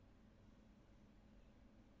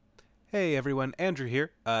Hey everyone, Andrew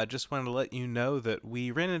here. Just wanted to let you know that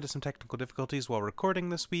we ran into some technical difficulties while recording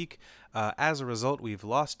this week. As a result, we've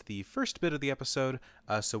lost the first bit of the episode,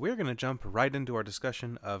 so we're going to jump right into our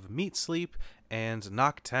discussion of Meat Sleep and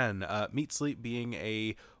Knock 10. Meat Sleep being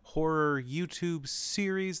a horror YouTube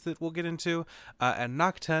series that we'll get into, and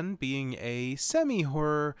Knock 10 being a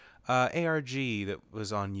semi-horror ARG that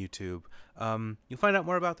was on YouTube. You'll find out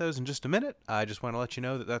more about those in just a minute. I just want to let you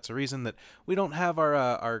know that that's a reason that we don't have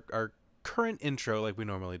our current intro like we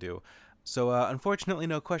normally do. So unfortunately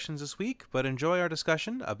no questions this week, but enjoy our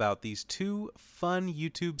discussion about these two fun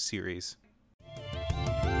YouTube series.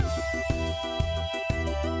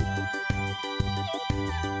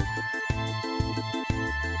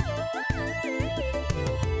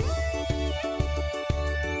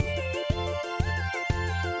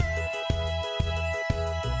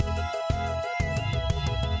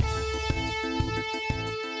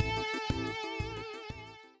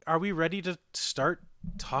 Are we ready to start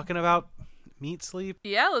talking about Meat Sleep?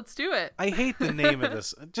 Yeah, let's do it. I hate the name of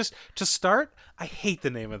this. Just to start, I hate the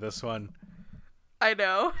name of this one. I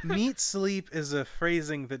know. Meat Sleep is a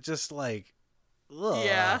phrasing that just like, ugh.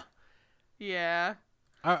 Yeah.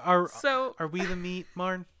 Are we the meat,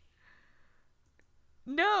 Marn?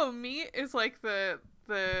 No, meat is like the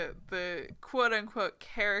quote unquote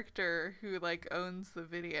character who like owns the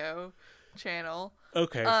video channel.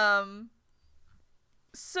 Okay.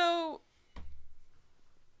 So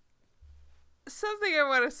something I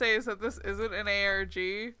want to say is that this isn't an ARG.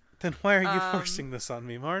 Then why are you forcing this on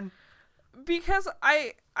me, Marn? Because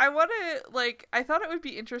I want to, like, I thought it would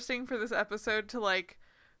be interesting for this episode to, like,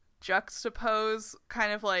 juxtapose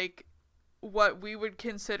kind of, like, what we would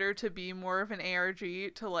consider to be more of an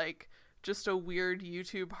ARG to, like, just a weird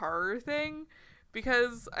YouTube horror thing.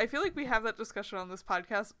 Because I feel like we have that discussion on this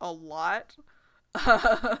podcast a lot.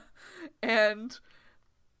 And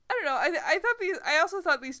I don't know, I also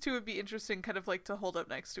thought these two would be interesting kind of, like, to hold up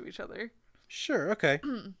next to each other. Sure, okay.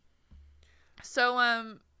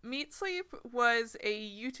 So, Meat Sleep was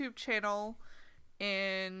a YouTube channel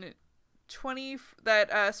that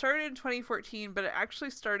started in 2014, but it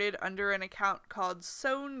actually started under an account called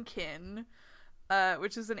Sonekin,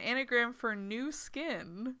 which is an anagram for new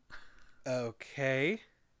skin. Okay.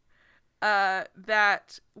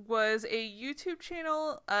 That was a YouTube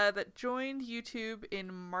channel that joined YouTube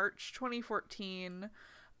in March 2014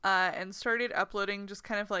 and started uploading just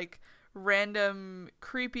kind of like random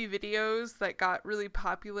creepy videos that got really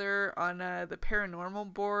popular on the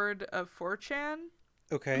paranormal board of 4chan.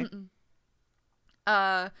 Okay.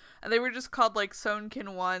 And they were just called like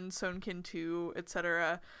Sonekin 1, Sonekin 2,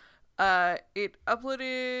 etc. It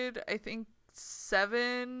uploaded, I think,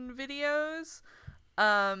 7 videos.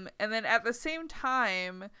 And then at the same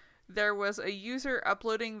time, there was a user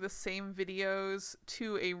uploading the same videos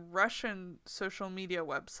to a Russian social media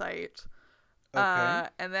website. Okay.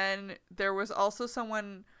 And then there was also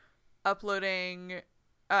someone uploading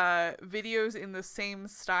videos in the same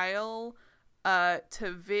style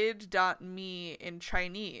to vid.me in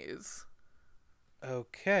Chinese.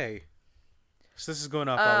 Okay. So this is going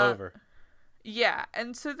off all over. Yeah,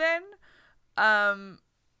 and so then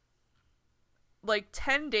like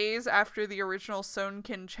 10 days after the original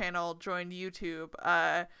Sonekin channel joined YouTube,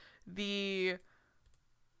 the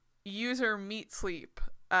user Meat Sleep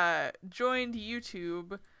joined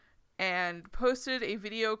YouTube and posted a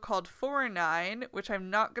video called 4-9, which I'm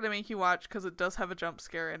not going to make you watch because it does have a jump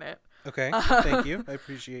scare in it. Okay, thank you. I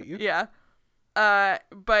appreciate you. Yeah.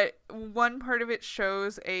 But one part of it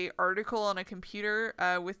shows a article on a computer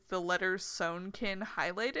with the letters Sonekin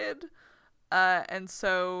highlighted. And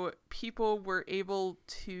so people were able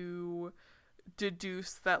to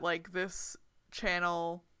deduce that, like, this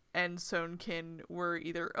channel and Sonekin were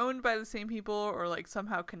either owned by the same people or, like,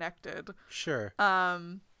 somehow connected. Sure.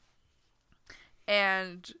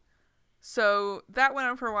 And so that went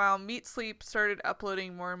on for a while. Meat Sleep started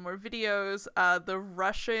uploading more and more videos. The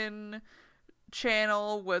Russian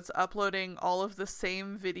channel was uploading all of the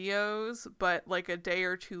same videos, but, like, a day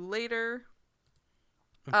or two later.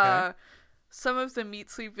 Okay. Some of the Meat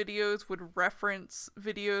Sleep videos would reference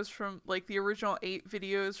videos from, like, the original 8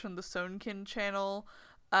 videos from the Sonekin channel.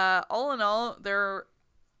 All in all, there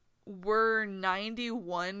were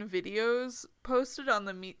 91 videos posted on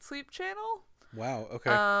the Meat Sleep channel. Wow,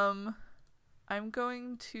 okay. I'm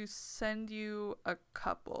going to send you a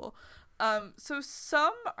couple. So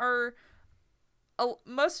some are,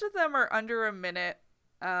 most of them are under a minute.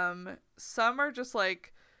 Some are just,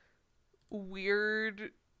 like,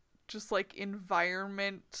 weird, just, like,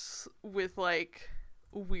 environment with, like,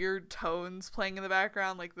 weird tones playing in the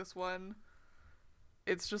background, like this one.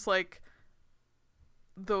 It's just, like,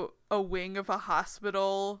 a wing of a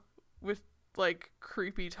hospital with like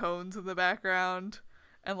creepy tones in the background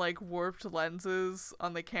and like warped lenses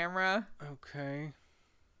on the camera. Okay.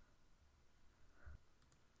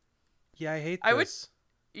 Yeah, I hate I would this.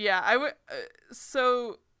 Yeah, I would.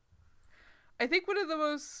 So, I think one of the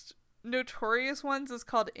most notorious ones is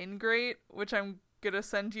called Ingrate, which I'm gonna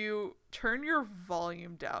send you. Turn your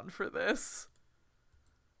volume down for this.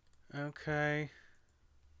 Okay.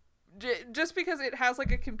 Just because it has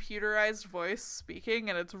like a computerized voice speaking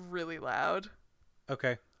and it's really loud.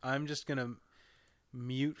 Okay. I'm just gonna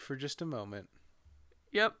mute for just a moment.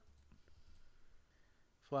 Yep.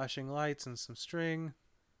 Flashing lights and some string.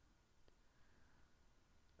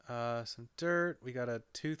 Some dirt. We got a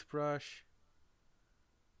toothbrush.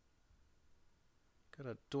 Got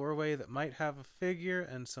a doorway that might have a figure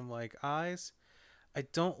and some like eyes. I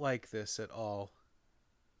don't like this at all.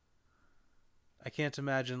 I can't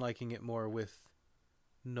imagine liking it more with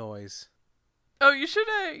noise. Oh, you should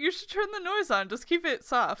turn the noise on. Just keep it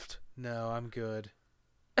soft. No, I'm good.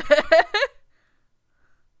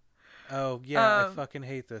 Oh, yeah, I fucking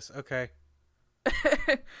hate this. Okay.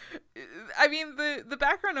 I mean, the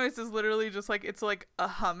background noise is literally just like, it's like a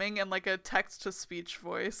humming and like a text-to-speech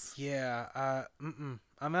voice. Yeah,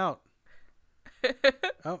 I'm out.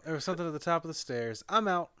 Oh, there was something at the top of the stairs. I'm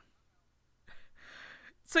out.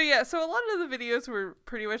 So yeah, so a lot of the videos were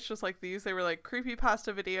pretty much just like these. They were like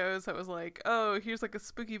creepypasta videos that was like, oh, here's like a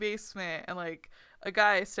spooky basement and like a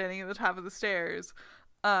guy standing at the top of the stairs.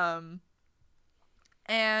 And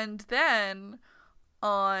then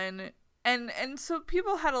on and so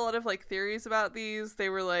people had a lot of like theories about these. They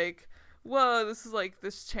were like, whoa,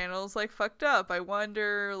 this channel's like fucked up. I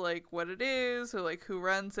wonder like what it is or like who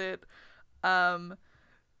runs it.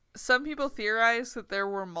 Some people theorize that there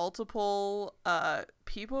were multiple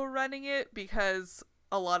people running it because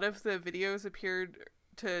a lot of the videos appeared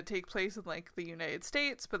to take place in like the United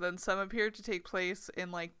States, but then some appeared to take place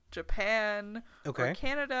in like Japan or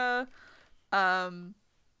Canada.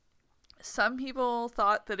 Some people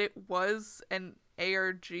thought that it was an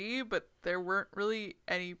ARG, but there weren't really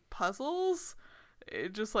any puzzles.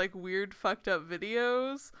 It just like weird fucked up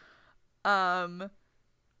videos.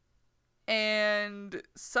 And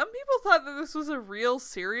some people thought that this was a real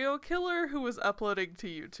serial killer who was uploading to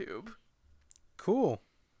YouTube. Cool.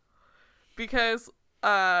 Because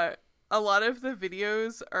a lot of the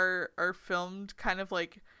videos are filmed kind of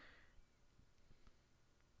like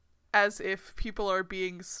as if people are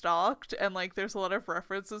being stalked, and like there's a lot of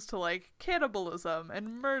references to like cannibalism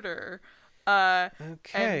and murder. Okay.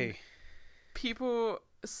 And people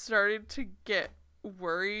started to get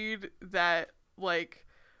worried that like,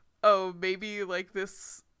 oh, maybe like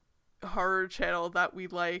this horror channel that we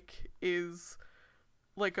like is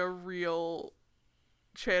like a real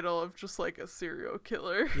channel of just like a serial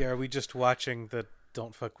killer. Yeah, are we just watching the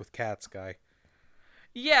Don't Fuck with Cats guy?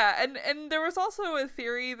 Yeah, and there was also a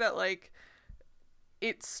theory that like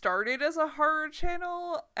it started as a horror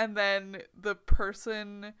channel and then the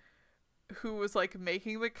person who was like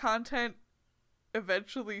making the content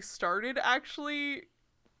eventually started actually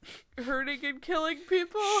hurting and killing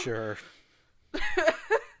people. Sure.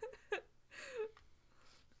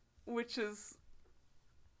 Which is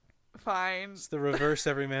fine. It's the reverse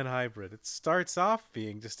Everyman hybrid. It starts off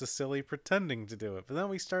being just a silly pretending to do it, but then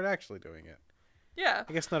we start actually doing it. Yeah.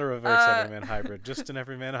 I guess not a reverse Everyman hybrid, just an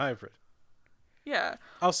Everyman hybrid. Yeah.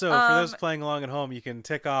 Also, for those playing along at home, you can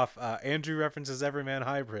tick off Andrew references Everyman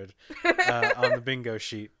hybrid on the bingo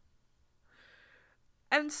sheet.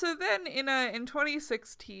 And so then in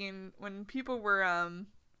 2016, when people were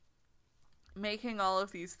making all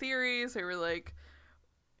of these theories, they were like,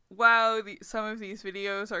 wow, some of these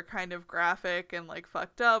videos are kind of graphic and like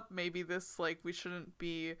fucked up. Maybe this, like, we shouldn't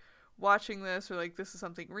be watching this, or like this is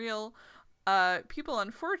something real. People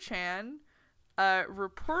on 4chan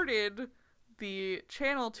reported the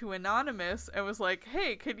channel to Anonymous and was like,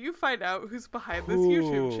 hey, can you find out who's behind this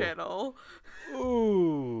YouTube channel?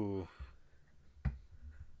 Ooh.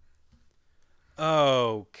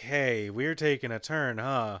 Okay, we're taking a turn,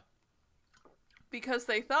 huh? Because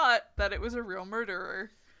they thought that it was a real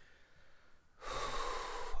murderer.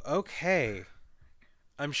 Okay.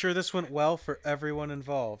 I'm sure this went well for everyone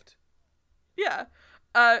involved. Yeah.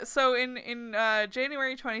 So in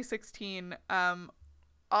January 2016,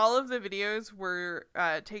 all of the videos were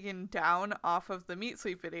taken down off of the Meat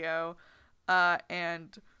Sleep video,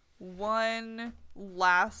 and one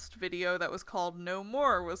last video that was called No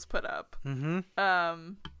More was put up.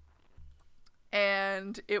 Mm-hmm.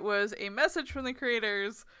 And it was a message from the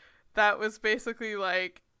creators that was basically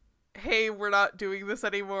like, hey, we're not doing this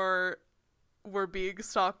anymore. We're being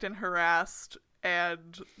stalked and harassed,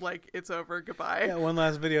 and like it's over, goodbye. Yeah, one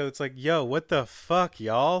last video. It's like, yo, what the fuck,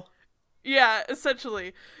 y'all? Yeah,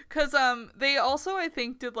 essentially. Because they also, I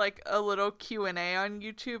think, did like a little Q&A on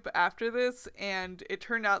YouTube after this, and it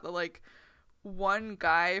turned out that like one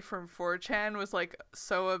guy from 4chan was like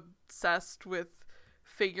so obsessed with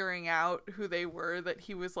figuring out who they were that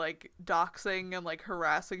he was like doxing and like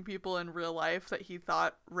harassing people in real life that he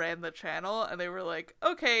thought ran the channel, and they were like,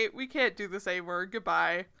 okay, we can't do this anymore,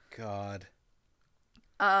 goodbye. God.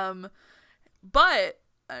 But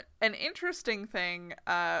an interesting thing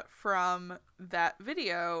from that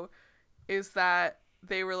video is that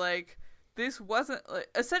they were like, this wasn't,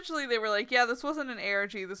 essentially they were like, yeah, this wasn't an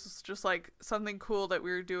ARG, this was just like something cool that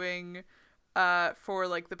we were doing for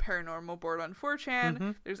like the paranormal board on 4chan.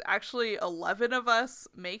 Mm-hmm. There's actually 11 of us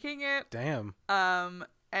making it. Damn. And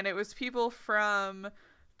it was people from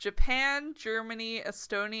Japan, Germany,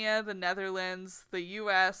 Estonia, the Netherlands, the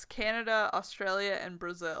US, Canada, Australia, and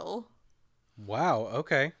Brazil. Wow,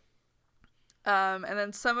 okay. And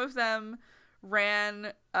then some of them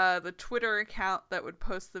ran the Twitter account that would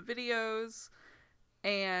post the videos,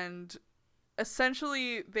 and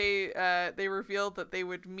essentially they revealed that they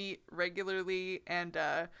would meet regularly and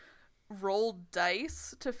roll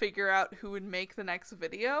dice to figure out who would make the next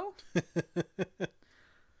video.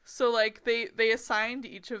 So like they assigned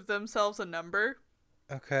each of themselves a number.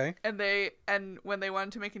 Okay. And when they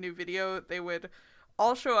wanted to make a new video, they would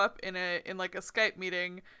all show up in like a Skype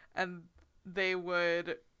meeting, and they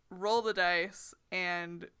would roll the dice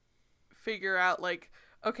and figure out like,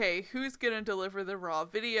 okay, who's gonna deliver the raw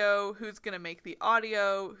video, who's gonna make the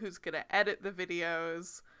audio, who's gonna edit the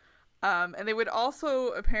videos. And they would also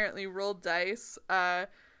apparently roll dice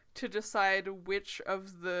to decide which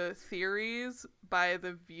of the theories by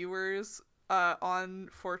the viewers on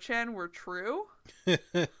 4chan were true.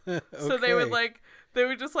 Okay. So they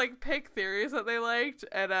would just like pick theories that they liked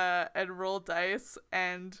and roll dice,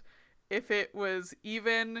 and if it was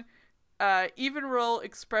even roll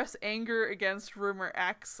express anger against rumor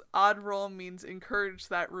X, odd roll means encourage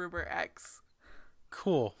that rumor X.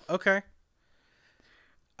 Cool. Okay.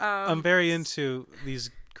 I'm very into these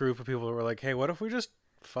group of people who were like, hey, what if we just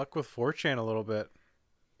fuck with 4chan a little bit?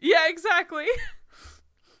 Yeah, exactly.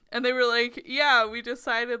 And they were like, yeah, we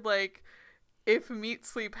decided like if Meat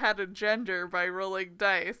Sleep had a gender by rolling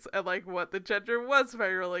dice, and like what the gender was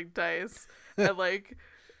by rolling dice, and like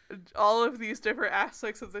all of these different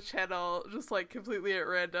aspects of the channel just like completely at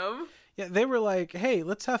random. Yeah, they were like, hey,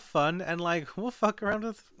 let's have fun, and like we'll fuck around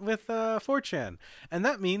with 4chan, and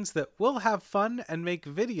that means that we'll have fun and make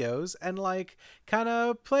videos and like kind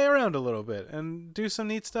of play around a little bit and do some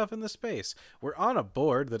neat stuff in the space. We're on a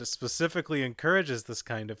board that specifically encourages this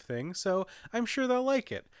kind of thing, so I'm sure they'll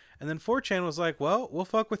like it. And then 4chan was like, well, we'll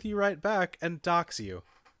fuck with you right back and dox you.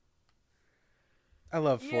 I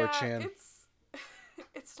love 4chan.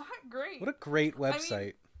 It's not great. What a great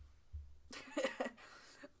website.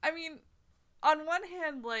 I mean, on one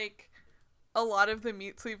hand, like, a lot of the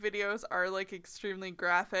Meat Sleep videos are, like, extremely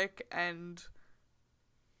graphic and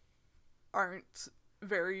aren't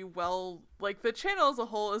very well, like, the channel as a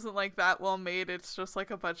whole isn't, like, that well made. It's just, like,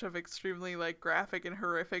 a bunch of extremely, like, graphic and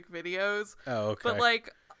horrific videos. Oh, okay. But,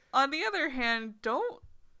 like, on the other hand, don't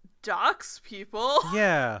dox people.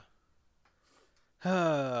 Yeah.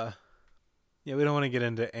 Yeah, we don't want to get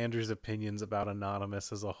into Andrew's opinions about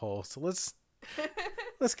Anonymous as a whole, so let's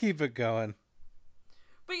keep it going.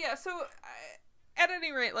 But yeah, so at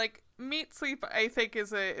any rate, like Meat Sleep, I think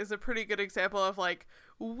is a pretty good example of like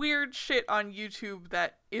weird shit on YouTube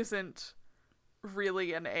that isn't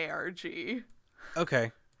really an ARG.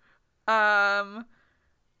 Okay. And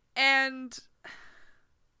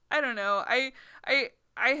I don't know. I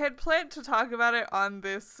had planned to talk about it on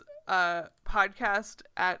this podcast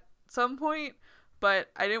at some point, but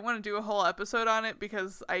I didn't want to do a whole episode on it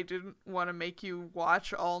because I didn't want to make you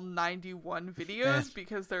watch all 91 videos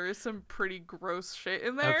because there is some pretty gross shit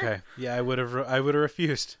in there. Okay. Yeah, I would have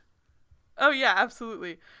refused. Oh yeah,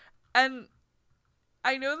 absolutely. And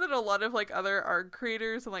I know that a lot of like other ARG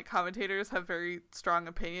creators and like commentators have very strong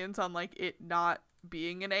opinions on like it not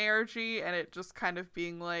being an ARG and it just kind of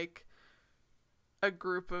being like a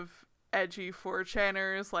group of edgy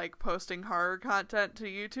 4chaners like posting horror content to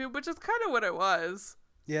YouTube, which is kind of what it was.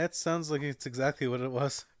 Yeah, it sounds like it's exactly what it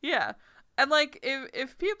was. Yeah. And like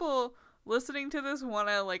if people listening to this want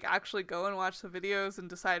to like actually go and watch the videos and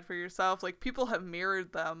decide for yourself, like people have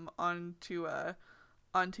mirrored them onto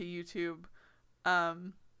YouTube.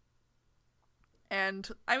 And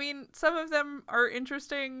I mean, some of them are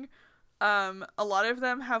interesting. A lot of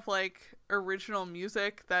them have like original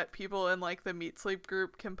music that people in like the Meat Sleep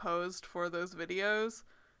group composed for those videos.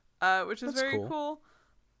 which is That's very cool.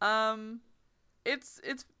 cool.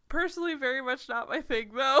 It's personally very much not my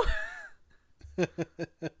thing though.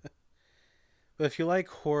 But if you like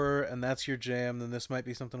horror and that's your jam, then this might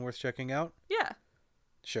be something worth checking out. Yeah.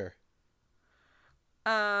 Sure.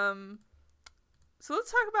 So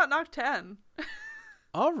let's talk about Knock 10.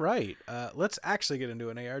 All right. Let's actually get into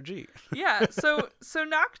an ARG. Yeah, so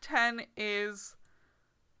Knock 10 is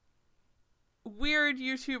weird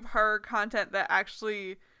YouTube horror content that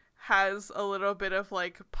actually has a little bit of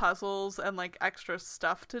like puzzles and like extra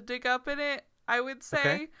stuff to dig up in it, I would say.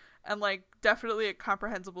 Okay. And like definitely a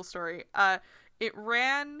comprehensible story. It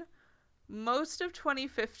ran most of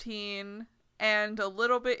 2015 and a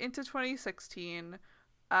little bit into 2016.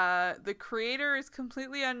 The creator is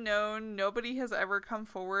completely unknown. Nobody has ever come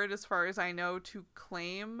forward, as far as I know, to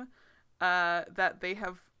claim that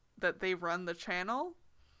they run the channel.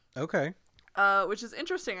 Okay. Which is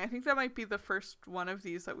interesting. I think that might be the first one of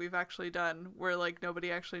these that we've actually done where like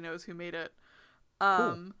nobody actually knows who made it.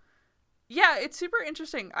 Cool. Yeah, it's super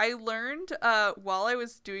interesting. I learned while I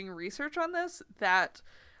was doing research on this that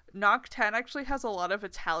Knock 10 actually has a lot of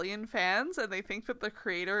Italian fans, and they think that the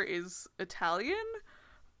creator is Italian.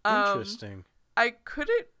 Interesting. I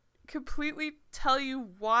couldn't completely tell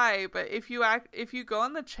you why, but if you go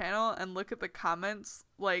on the channel and look at the comments,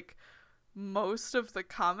 like most of the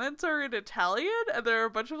comments are in Italian, and there are a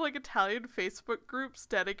bunch of like Italian Facebook groups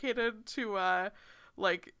dedicated to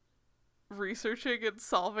like researching and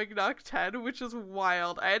solving Knock 10, which is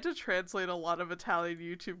wild. I had to translate a lot of Italian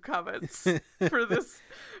YouTube comments for this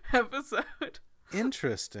episode.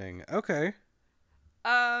 Interesting. Okay.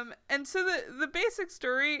 And so the basic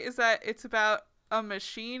story is that it's about a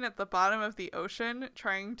machine at the bottom of the ocean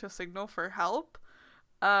trying to signal for help.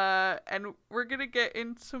 And we're gonna get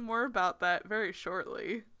into more about that very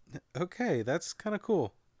shortly. Okay, that's kind of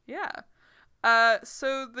cool. Yeah.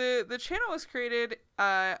 So the channel was created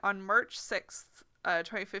on March 6th,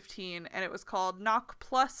 2015, and it was called Knock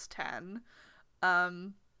Plus 10,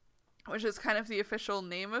 which is kind of the official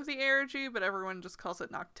name of the ARG, but everyone just calls it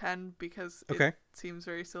Knock 10 because it seems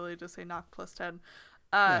very silly to say Knock Plus 10.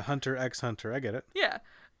 Yeah, Hunter x Hunter, I get it. Yeah.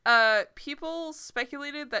 People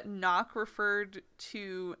speculated that Knock referred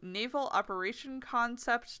to Naval Operation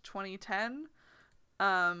Concept 2010,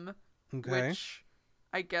 which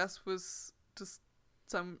I guess was just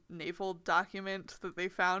some naval document that they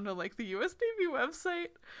found on like the US Navy website.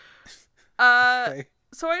 Okay.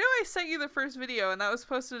 So I know I sent you the first video, and that was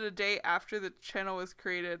posted a day after the channel was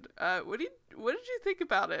created. What did you think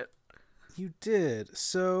about it? You did.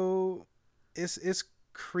 So it's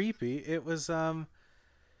creepy. It was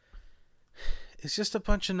it's just a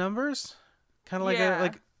bunch of numbers, kind of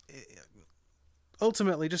like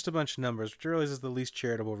ultimately just a bunch of numbers, which I realize is the least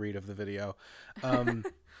charitable read of the video.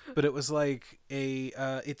 But it was like it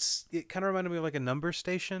kind of reminded me of like a number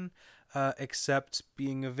station, except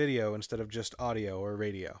being a video instead of just audio or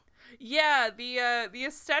radio. Yeah, the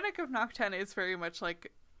aesthetic of Knock 10 is very much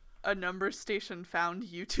like a number station found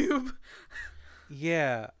YouTube.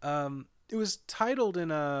 Yeah. It was titled in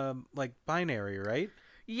a like binary, right?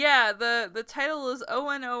 Yeah, the title is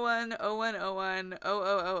 0101 0101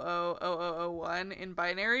 0000 0001 in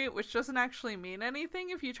binary, which doesn't actually mean anything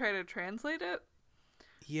if you try to translate it.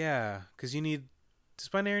 Yeah, because does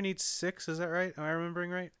binary need 6? Is that right? Am I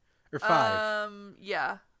remembering right? Or 5?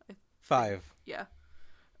 Yeah. 5. Yeah.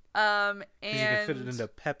 And you can fit it into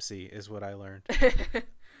Pepsi, is what I learned.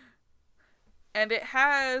 And it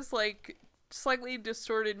has like slightly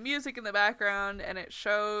distorted music in the background, and it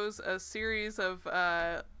shows a series of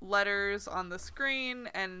letters on the screen,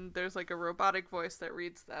 and there's like a robotic voice that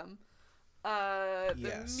reads them.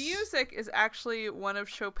 The music is actually one of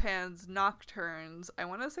Chopin's nocturnes. I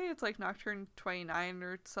want to say it's like Nocturne 29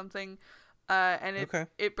 or something. And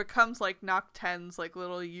it becomes like Knock 10's like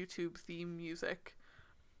little YouTube theme music.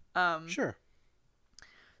 Sure.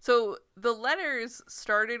 So the letters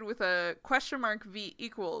started with a $V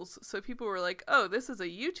equals. So people were like, oh, this is a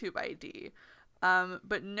YouTube ID.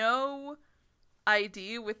 But no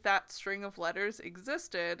ID with that string of letters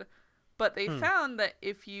existed. But they found that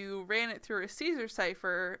if you ran it through a Caesar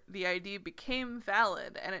cipher, the ID became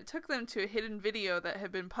valid. And it took them to a hidden video that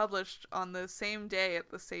had been published on the same day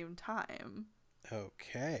at the same time.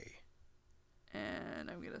 Okay.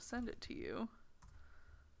 And I'm going to send it to you.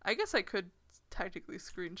 I guess I could technically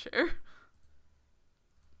screen share.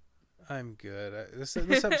 I'm good. This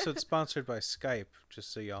episode's sponsored by Skype,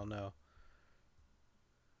 just so y'all know.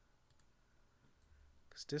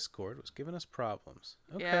 Because Discord was giving us problems.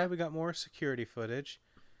 Okay, Yeah. We got more security footage.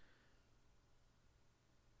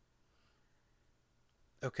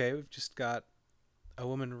 Okay, we've just got a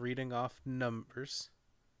woman reading off numbers.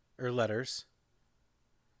 or letters.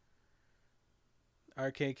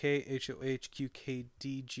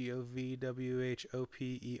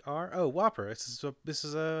 RKKHOHQKDGOVWHOPER. Oh, Whopper. This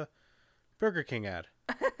is a Burger King ad.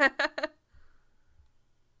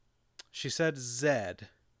 She said Z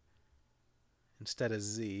instead of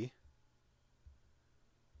Z.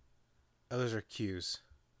 Oh, those are Q's.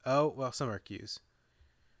 Oh, well, some are Q's.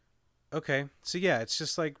 Okay, so yeah, it's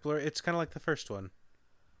just like blur. It's kind of like the first one.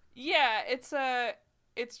 Yeah, it's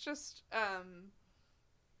just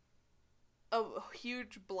a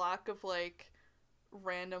huge block of like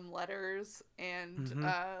random letters and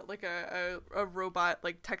like a robot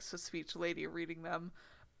like text to speech lady reading them.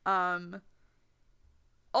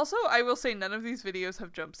 Also, I will say none of these videos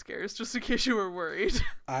have jump scares, just in case you were worried.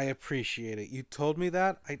 I appreciate it. You told me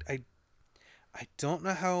that. I don't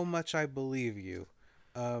know how much I believe you.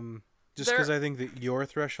 Just because I think that your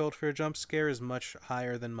threshold for a jump scare is much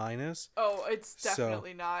higher than mine is. Oh, it's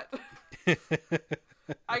definitely not.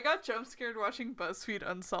 I got jump scared watching BuzzFeed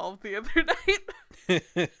Unsolved the other night.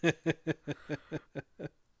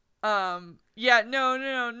 Yeah,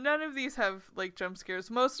 no, none of these have like jump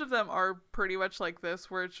scares. Most of them are pretty much like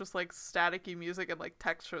this, where it's just like staticky music and like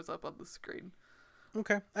text shows up on the screen.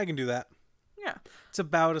 Okay, I can do that. Yeah, it's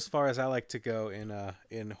about as far as I like to go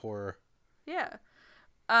in horror. Yeah.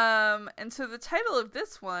 And so the title of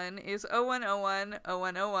this one is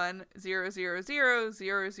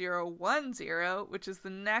 0101-0101-000-0010, which is the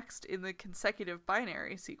next in the consecutive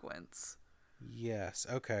binary sequence. Yes,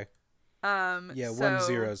 okay. Yeah, 1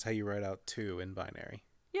 0 is how you write out 2 in binary.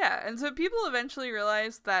 Yeah, and so people eventually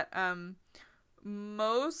realized that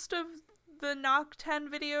most of the Nock 10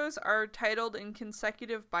 videos are titled in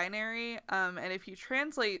consecutive binary, and if you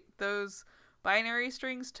translate those binary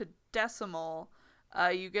strings to decimal,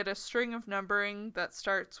 you get a string of numbering that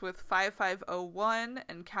starts with 5501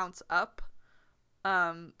 and counts up.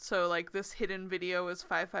 So like this hidden video is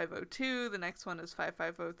 5502, the next one is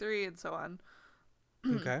 5503, and so on.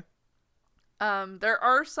 Okay. There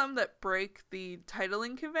are some that break the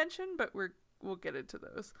titling convention, but we'll get into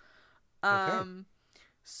those. Okay.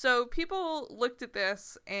 So people looked at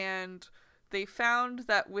this and they found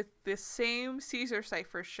that with the same Caesar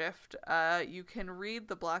cipher shift, you can read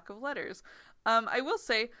the block of letters. I will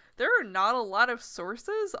say there are not a lot of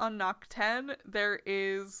sources on Nock 10. There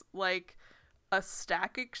is like a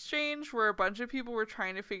Stack Exchange where a bunch of people were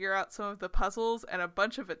trying to figure out some of the puzzles and a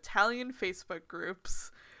bunch of Italian Facebook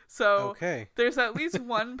groups. So there's at least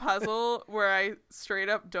one puzzle where I straight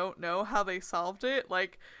up don't know how they solved it.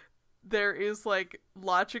 Like there is like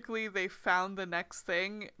logically they found the next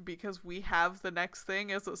thing because we have the next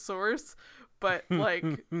thing as a source, but like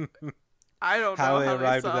I don't know how they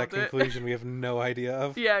arrived at that conclusion. We have no idea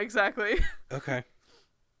of. Yeah, exactly. Okay.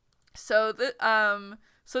 So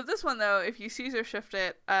this one though, if you Caesar shift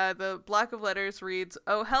it, the block of letters reads,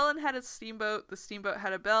 "Oh, Helen had a steamboat. The steamboat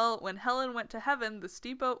had a bell. When Helen went to heaven, the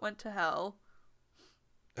steamboat went to hell."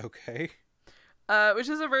 Okay. Which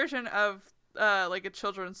is a version of like a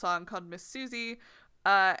children's song called Miss Susie.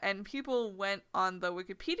 And people went on the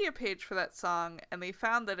Wikipedia page for that song, and they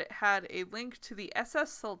found that it had a link to the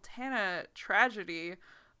SS Sultana tragedy,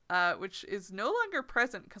 which is no longer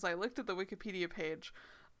present because I looked at the Wikipedia page.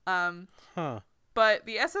 But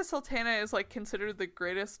the SS Sultana is like considered the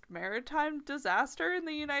greatest maritime disaster in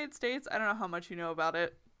the United States. I don't know how much you know about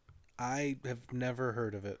it. I have never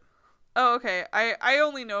heard of it. Oh, okay. I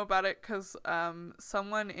only know about it because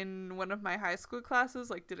someone in one of my high school classes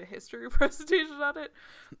like did a history presentation on it.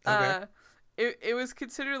 Okay. It was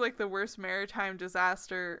considered like the worst maritime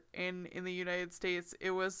disaster in the United States.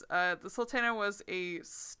 It was the Sultana was a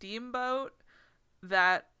steamboat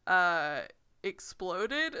that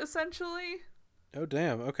exploded essentially. Oh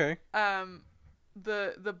damn. Okay.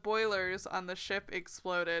 The boilers on the ship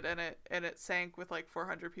exploded and it sank with like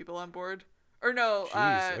 400 people on board. Or no,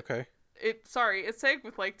 Jeez, okay. It sank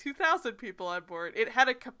with like 2,000 people on board. It had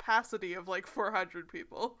a capacity of like 400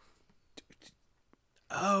 people.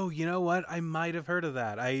 Oh, you know what? I might have heard of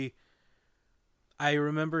that. I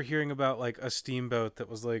remember hearing about like a steamboat that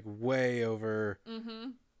was like way over,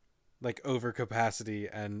 like over capacity,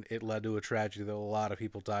 and it led to a tragedy that a lot of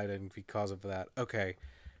people died in because of that. Okay,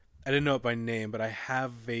 I didn't know it by name, but I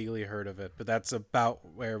have vaguely heard of it. But that's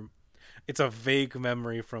about where it's a vague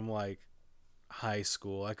memory from like high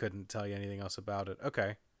school. I couldn't tell you anything else about it.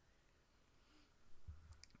 Okay.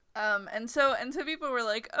 And so people were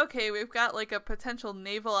like, okay, we've got like a potential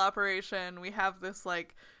naval operation. We have this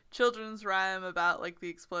like children's rhyme about like the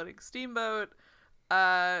exploding steamboat.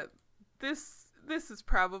 This is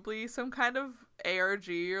probably some kind of ARG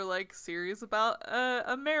or like series about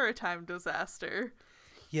a maritime disaster.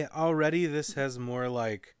 Yeah, already this has more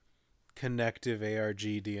like connective ARG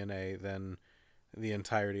DNA than the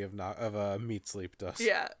entirety of Meat Sleep does.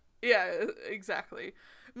 Yeah, exactly.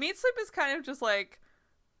 Meat Sleep is kind of just like,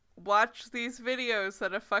 watch these videos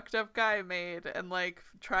that a fucked up guy made and like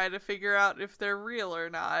try to figure out if they're real or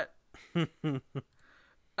not.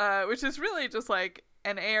 Which is really just like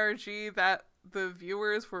an ARG that the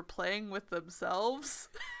viewers were playing with themselves.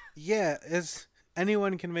 Yeah,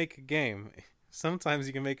 anyone can make a game. Sometimes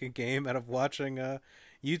you can make a game out of watching a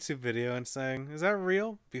YouTube video and saying, is that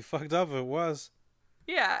real? Be fucked up if it was.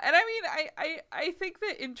 Yeah, and I mean, I think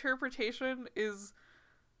that interpretation is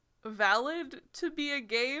valid to be a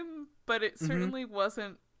game, but it certainly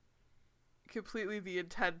wasn't completely the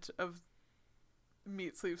intent of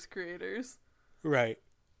Meat Sleep's creators. Right.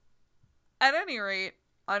 At any rate,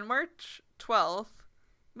 on March 12th,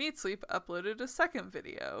 Meat Sleep uploaded a second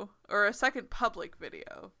video, or a second public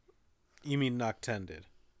video. You mean Nocten did?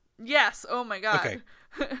 Yes, oh my god. Okay.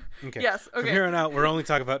 Okay. Yes, okay. From here on out, we're only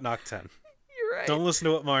talking about Nocten. You're right. Don't listen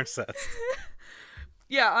to what Marge says.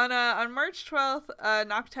 Yeah, on March 12th,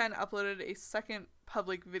 Nocten uploaded a second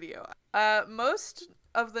public video. Most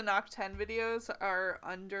of the Nocten videos are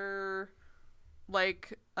under,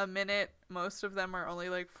 like, a minute. Most of them are only,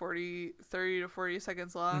 like, 30 to 40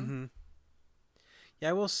 seconds long. Mm-hmm. Yeah,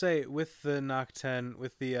 I will say, with the Nocten,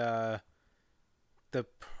 with the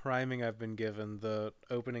priming I've been given, the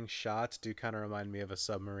opening shots do kind of remind me of a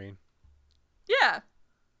submarine. Yeah.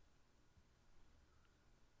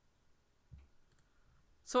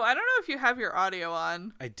 So I don't know if you have your audio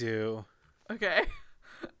on. I do. Okay.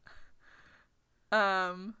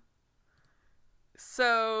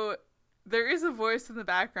 So there is a voice in the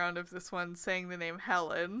background of this one saying the name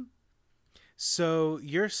Helen. So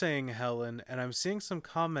you're saying Helen, and I'm seeing some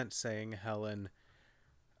comments saying Helen.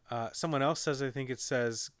 Someone else says, I think it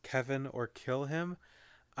says Kevin or kill him.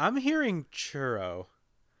 I'm hearing churro.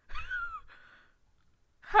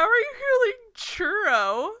 How are you hearing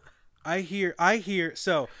churro? I hear.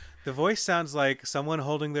 So the voice sounds like someone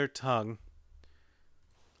holding their tongue.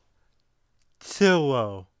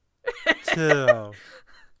 Churro.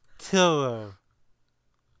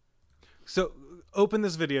 So open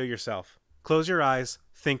this video yourself. Close your eyes.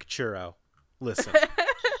 Think churro. Listen.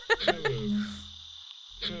 Hello.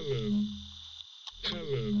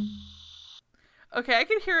 Okay, I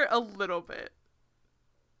can hear it a little bit.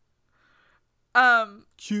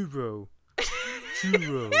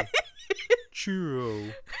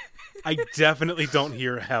 Churro. I definitely don't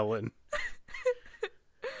hear Helen.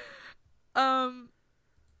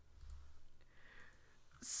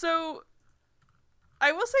 So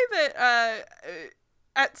I will say that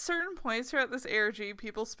at certain points throughout this ARG,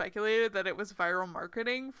 people speculated that it was viral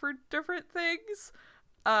marketing for different things.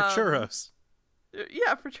 For churros.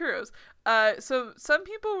 Yeah, for churros. So some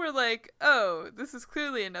people were like, oh, this is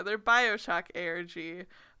clearly another BioShock ARG.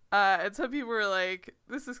 And some people were like,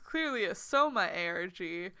 this is clearly a Soma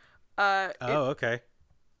ARG. Okay.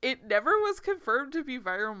 It never was confirmed to be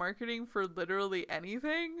viral marketing for literally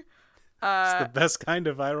anything. It's the best kind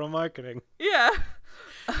of viral marketing. Yeah.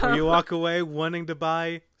 Where you walk away wanting to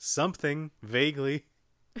buy something, vaguely.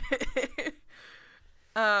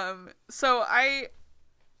 So I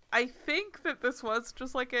think that this was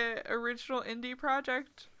just like a original indie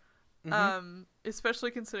project.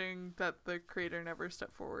 Especially considering that the creator never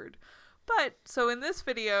stepped forward. But so in this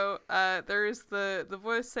video, there's the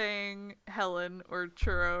voice saying Helen or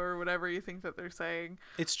churro or whatever you think that they're saying.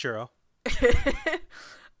 It's churro.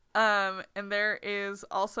 And there is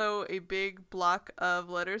also a big block of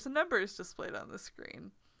letters and numbers displayed on the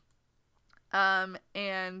screen.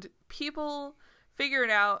 And people figured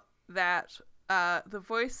out that the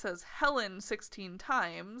voice says Helen 16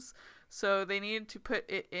 times, so they needed to put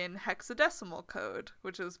it in hexadecimal code,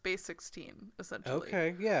 which is base 16, essentially.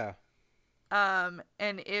 Okay, yeah. And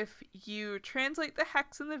if you translate the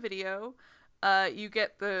hex in the video, you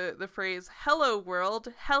get the phrase, "Hello world,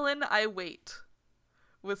 Helen, I wait,"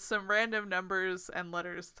 with some random numbers and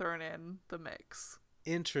letters thrown in the mix.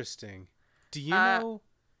 Interesting. Do you know...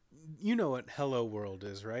 You know what Hello World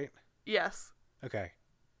is, right? Yes. Okay.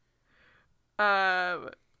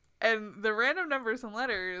 And the random numbers and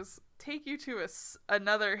letters take you to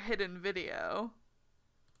another hidden video.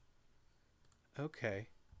 Okay.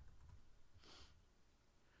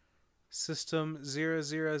 System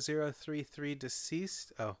 00033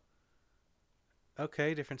 deceased. Oh.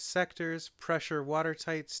 Okay, different sectors. Pressure,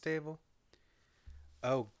 watertight, stable.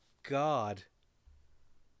 Oh, God.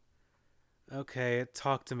 Okay, it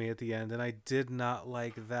talked to me at the end, and I did not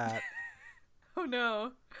like that. Oh,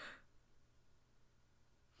 no.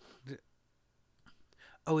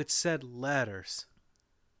 Oh, it said letters.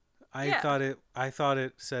 Yeah. I thought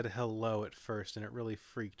it said hello at first, and it really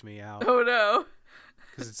freaked me out Oh no.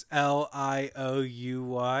 because it's Liouy. I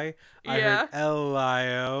heard Yeah.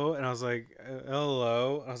 Lio, and I was like,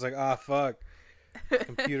 hello. I was like, ah, fuck. The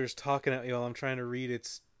computer's talking at me while I'm trying to read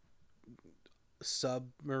its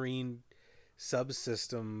submarine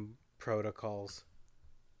subsystem protocols.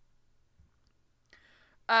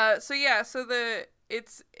 So yeah, so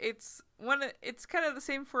it's kind of the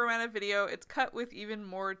same format of video. It's cut with even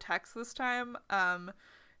more text this time.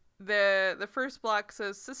 The first block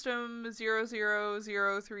says system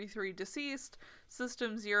 000033 deceased,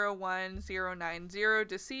 system 01090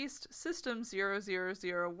 deceased, system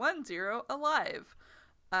 00010 alive.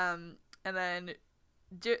 And then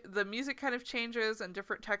the music kind of changes and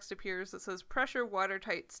different text appears. It says pressure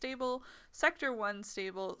watertight stable, sector 1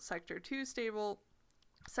 stable, sector 2 stable,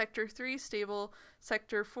 Sector 3 stable,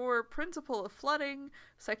 Sector 4 principle of flooding,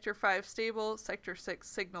 Sector 5 stable, Sector 6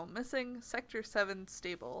 signal missing, Sector 7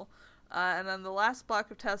 stable. And then the last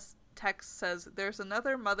block of text says, there's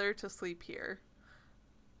another mother to sleep here.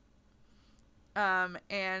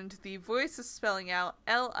 And the voice is spelling out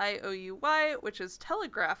Liouy, which is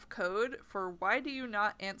telegraph code for why do you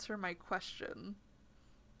not answer my question?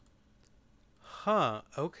 Huh,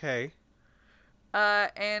 okay.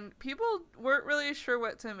 And people weren't really sure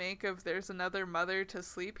what to make of there's another mother to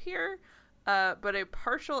sleep here, but a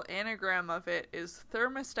partial anagram of it is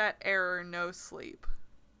thermostat error no sleep.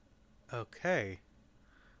 Okay.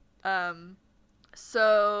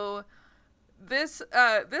 So this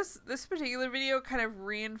particular video kind of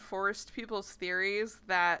reinforced people's theories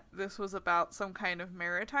that this was about some kind of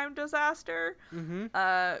maritime disaster.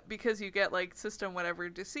 Because you get like system whatever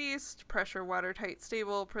deceased, pressure watertight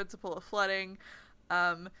stable, principle of flooding.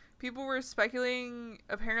 People were speculating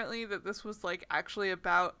apparently that this was like actually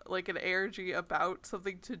about like an ARG about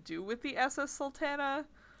something to do with the SS Sultana.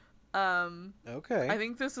 Okay. I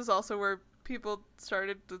think this is also where people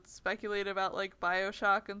started to speculate about like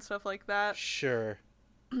BioShock and stuff like that. Sure.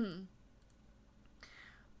 And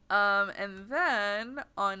then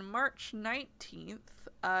on March 19th,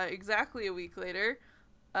 exactly a week later,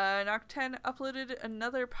 Nocten uploaded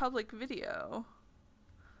another public video.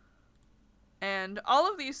 And all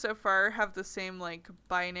of these so far have the same like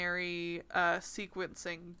binary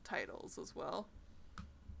sequencing titles as well,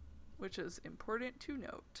 which is important to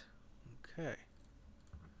note. Okay.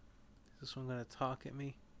 Is this one gonna talk at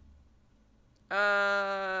me?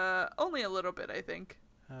 Only a little bit, I think.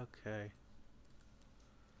 Okay.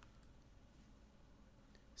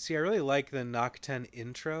 See, I really like the Nocten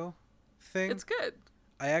intro thing. It's good.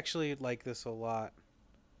 I actually like this a lot.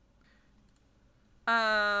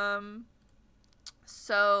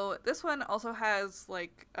 So this one also has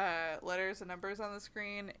like letters and numbers on the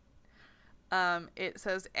screen. It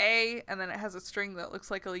says A, and then it has a string that looks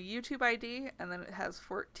like a YouTube ID, and then it has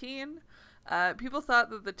 14. People thought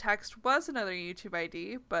that the text was another YouTube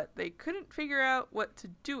ID, but they couldn't figure out what to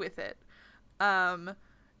do with it.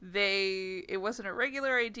 It wasn't a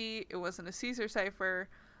regular ID, it wasn't a Caesar cipher.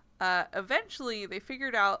 Eventually, they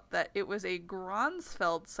figured out that it was a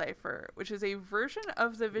Gronsfeld cipher, which is a version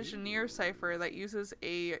of the Vigenère cipher that uses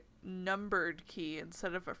a numbered key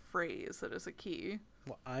instead of a phrase that is a key.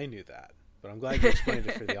 Well, I knew that, but I'm glad you explained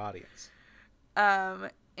it for the audience.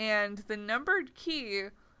 And the numbered key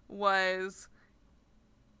was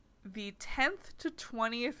the 10th to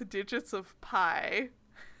 20th digits of pi.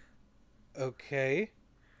 Okay.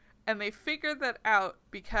 And they figured that out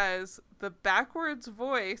because the backwards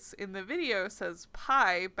voice in the video says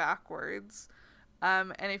pi backwards.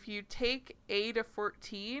 And if you take A to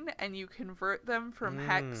 14 and you convert them from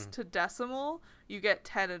hex to decimal, you get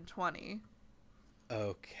 10 and 20.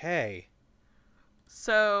 Okay.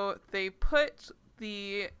 So they put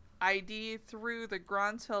the ID through the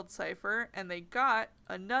Gronsfeld cipher and they got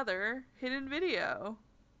another hidden video.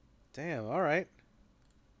 Damn, alright.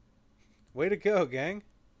 Way to go, gang.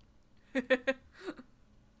 The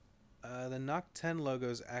Nocten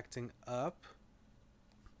logo's acting up.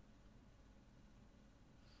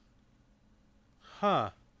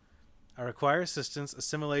 Huh. I require assistance.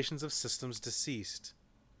 Assimilations of systems deceased.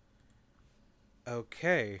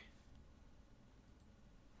 Okay.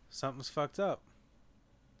 Something's fucked up.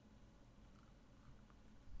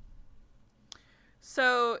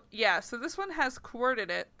 So this one has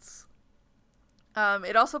coordinates.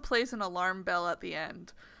 It also plays an alarm bell at the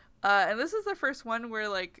end. And this is the first one where,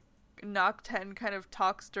 like, Nocten kind of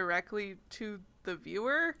talks directly to the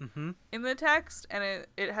viewer in the text, and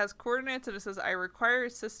it has coordinates, and it says, I require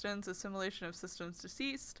assistance, assimilation of systems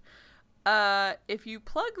deceased. If you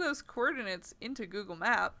plug those coordinates into Google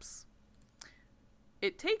Maps,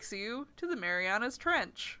 it takes you to the Marianas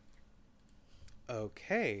Trench.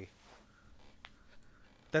 Okay.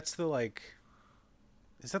 That's the, like...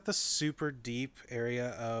 Is that the super deep area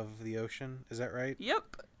of the ocean? Is that right?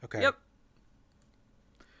 Yep. Okay. Yep.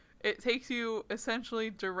 It takes you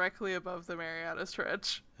essentially directly above the Mariana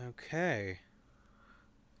Trench. Okay.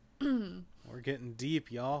 We're getting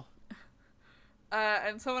deep, y'all.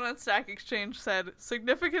 And someone on Stack Exchange said,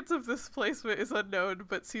 significance of this placement is unknown,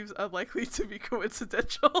 but seems unlikely to be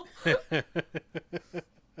coincidental.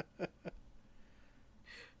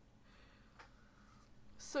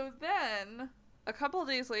 So then, a couple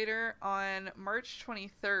days later, on March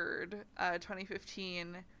 23rd,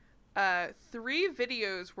 2015, 3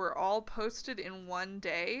 videos were all posted in one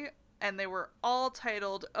day, and they were all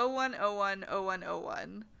titled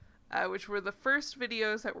 01010101. Which were the first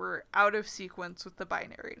videos that were out of sequence with the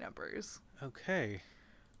binary numbers. Okay.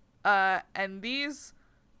 And these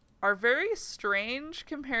are very strange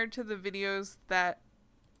compared to the videos that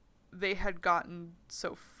they had gotten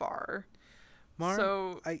so far. Marn,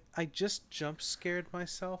 So I just jump scared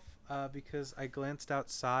myself because I glanced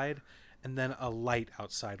outside and then a light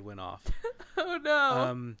outside went off. oh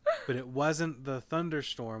no. But it wasn't the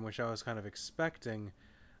thunderstorm, which I was kind of expecting.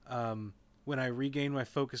 When I regained my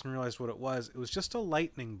focus and realized what it was just a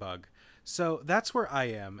lightning bug. So that's where I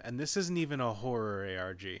am, and this isn't even a horror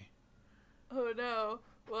ARG. Oh no.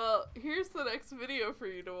 Well, here's the next video for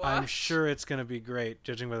you to watch. I'm sure it's going to be great,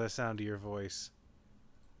 judging by the sound of your voice.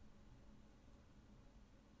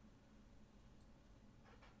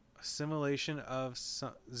 Assimilation of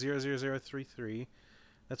 00033.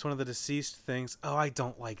 That's one of the deceased things. Oh, I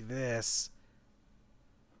don't like this.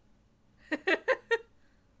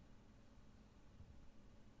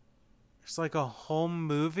 It's like a home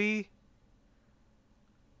movie.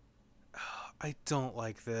 I don't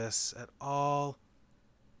like this at all.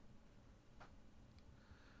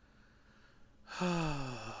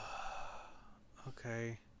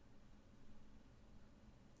 Okay.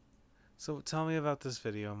 So tell me about this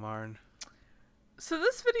video, Marn. So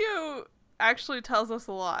this video actually tells us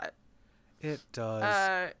a lot. It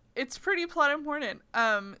does. It's pretty plot important.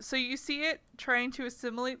 So you see it trying to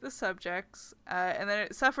assimilate the subjects, and then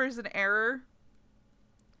it suffers an error.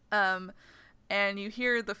 And you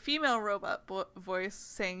hear the female robot voice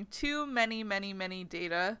saying too many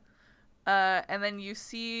data. And then you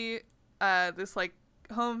see this like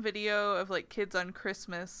home video of like kids on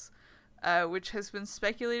Christmas, which has been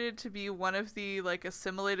speculated to be one of the like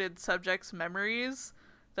assimilated subjects' memories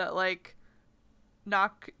that like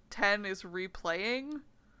Knock 10 is replaying.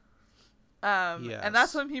 Yes. And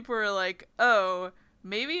that's when people are like, oh,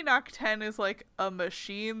 maybe Knock 10 is like a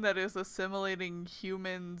machine that is assimilating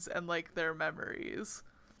humans and like their memories.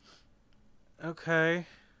 Okay.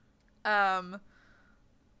 But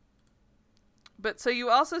so you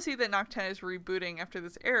also see that Knock 10 is rebooting after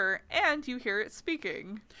this error, and you hear it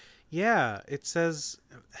speaking. Yeah, it says,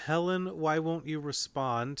 Helen, why won't you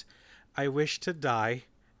respond? I wish to die.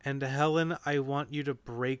 And Helen, I want you to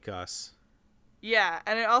break us. Yeah,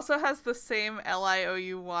 and it also has the same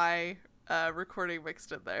LIOUY recording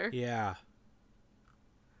mixed in there. Yeah.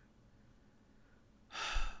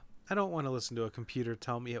 I don't want to listen to a computer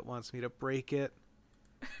tell me it wants me to break it.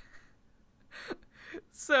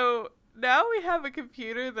 So now we have a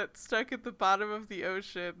computer that's stuck at the bottom of the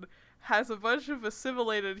ocean, has a bunch of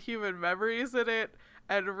assimilated human memories in it,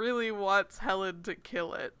 and really wants Helen to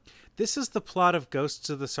kill it. This is the plot of Ghosts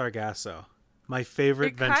of the Sargasso, my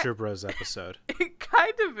favorite Venture Bros episode. It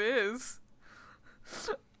kind of is.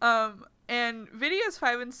 And videos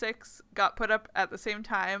 5 and 6 got put up at the same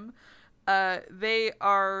time. They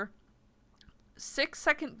are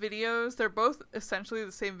 6-second videos. They're both essentially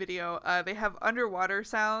the same video. They have underwater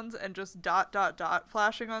sounds and just ...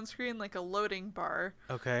 flashing on screen like a loading bar.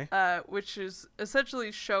 Okay. Which is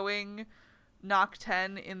essentially showing Knock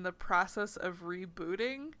 10 in the process of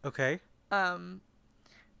rebooting. Okay.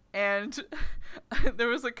 And there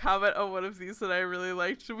was a comment on one of these that I really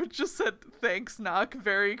liked, which just said, "Thanks, Knock,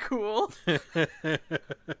 very cool." So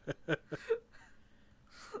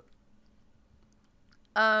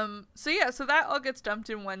that all gets dumped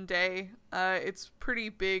in one day. It's pretty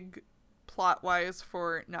big plot-wise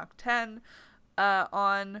for Knock 10.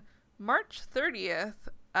 On March 30th,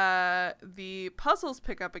 the puzzles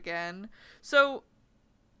pick up again. So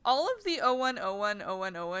all of the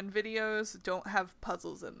 01010101 videos don't have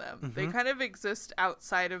puzzles in them. Mm-hmm. They kind of exist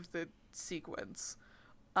outside of the sequence.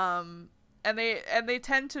 And they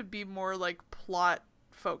tend to be more like plot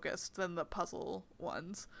focused than the puzzle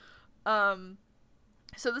ones.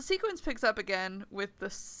 So the sequence picks up again with the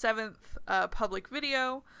 7th public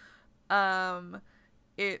video.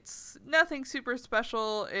 It's nothing super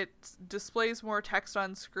special. It displays more text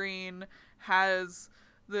on screen, has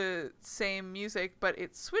the same music, but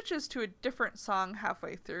it switches to a different song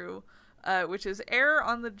halfway through, which is Air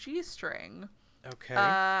on the G String.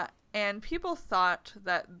 Okay. And people thought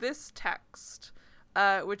that this text,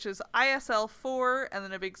 which is ISL 4 and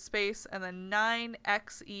then a big space and then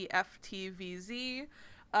 9XEFTVZ,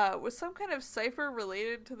 was some kind of cipher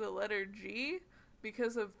related to the letter G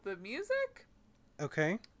because of the music.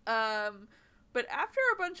 Okay. But after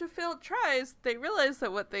a bunch of failed tries, they realized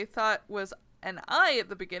that what they thought was an I at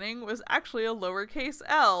the beginning was actually a lowercase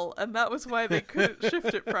l, and that was why they couldn't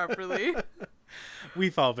shift it properly.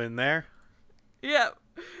 We've all been there. Yeah.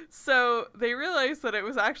 So they realized that it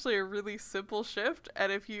was actually a really simple shift,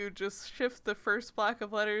 and if you just shift the first block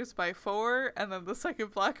of letters by 4 and then the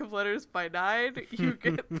second block of letters by 9, you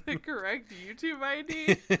get the correct YouTube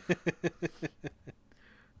ID.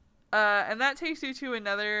 And that takes you to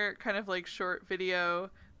another kind of like short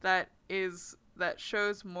video that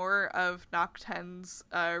shows more of Nock 10's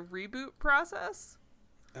reboot process.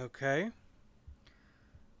 Okay.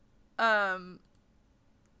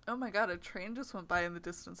 Oh my god, a train just went by in the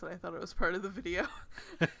distance and I thought it was part of the video.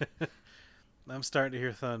 I'm starting to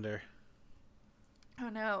hear thunder. Oh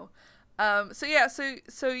no. So you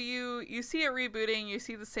see it rebooting, you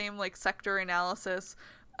see the same like sector analysis.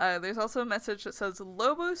 There's also a message that says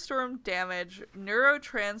Lobo Storm damage,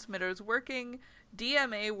 neurotransmitters working,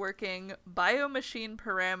 DMA working, biomachine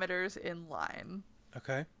parameters in line.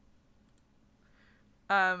 Okay.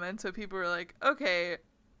 And so people were like, okay,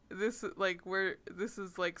 this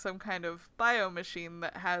is like some kind of biomachine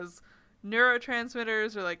that has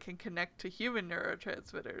neurotransmitters or like can connect to human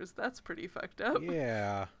neurotransmitters. That's pretty fucked up.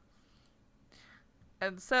 Yeah.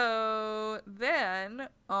 And so then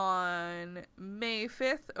on May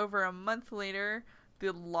 5th, over a month later,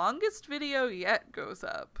 the longest video yet goes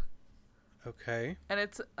up. Okay. And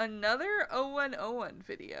it's another 0101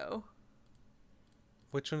 video.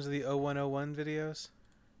 Which ones are the 0101 videos?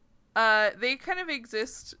 They kind of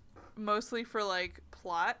exist mostly for like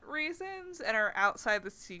plot reasons and are outside the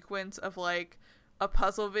sequence of like a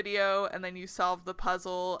puzzle video, and then you solve the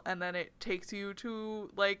puzzle and then it takes you to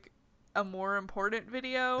like a more important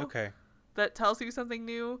video. Okay. That tells you something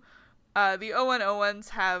new. The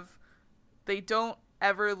 0101s they don't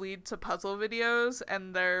ever lead to puzzle videos,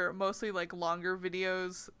 and they're mostly like longer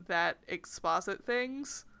videos that exposit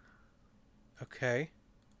things. Okay.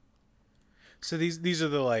 So these are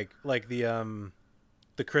the like the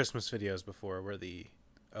Christmas videos before were the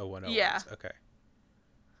 0101s. Yeah. Okay.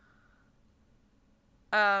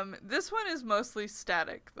 This one is mostly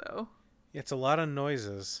static though. Yeah, it's a lot of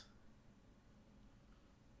noises.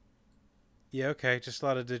 Yeah, okay, just a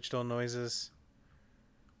lot of digital noises.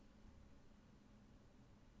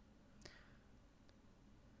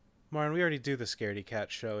 Marn, we already do the Scaredy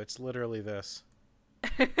Cat show. It's literally this.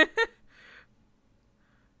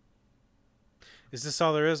 Is this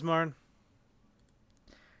all there is, Marn?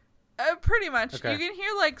 Pretty much. Okay. You can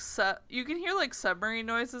hear like submarine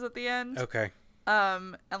noises at the end. Okay.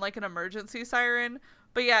 And like an emergency siren.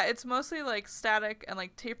 But yeah, it's mostly like static and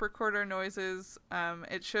like tape recorder noises.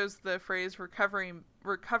 It shows the phrase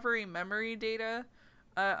recovery memory data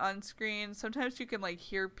on screen. Sometimes you can like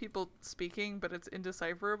hear people speaking, but it's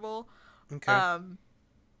indecipherable. Okay. An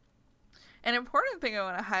important thing I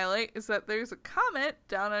want to highlight is that there's a comment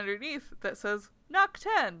down underneath that says, Nock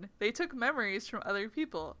 10. They took memories from other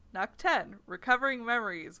people. Nock 10. Recovering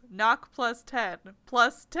memories. Nock plus 10.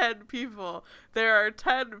 Plus 10 people. There are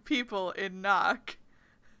 10 people in Nock.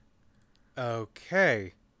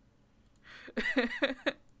 Okay.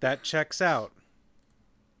 That checks out.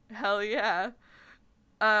 Hell yeah.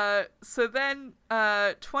 So then,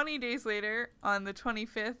 20 days later, on the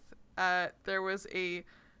 25th, there was a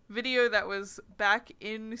video that was back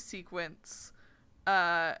in sequence,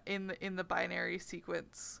 in the binary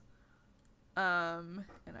sequence. And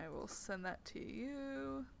I will send that to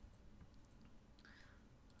you.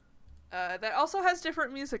 That also has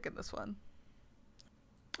different music in this one.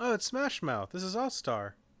 Oh, it's Smash Mouth. This is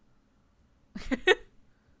All-Star.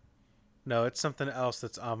 No, it's something else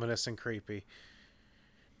that's ominous and creepy.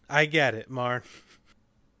 I get it, Marn.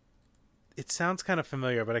 It sounds kind of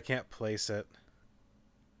familiar, but I can't place it.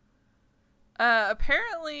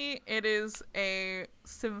 Apparently it is a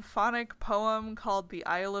symphonic poem called The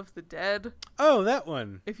Isle of the Dead. Oh, that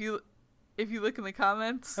one. If you look in the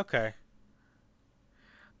comments. Okay.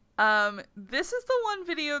 This is the one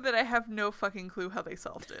video that I have no fucking clue how they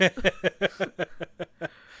solved it.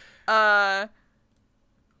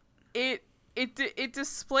 It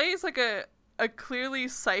displays like a clearly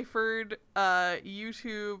ciphered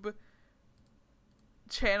YouTube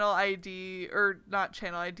channel ID, or not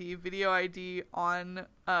channel ID, video ID on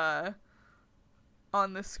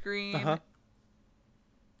on the screen. Uh-huh.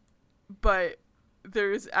 But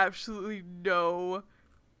there's absolutely no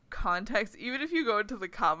context. Even if you go into the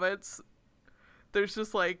comments, there's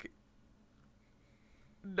just like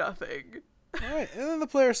nothing. All right, and then the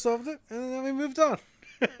player solved it, and then we moved on.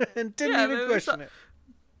 And didn't even question it.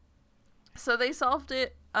 So they solved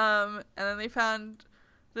it, and then they found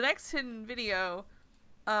the next hidden video,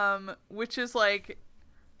 which is like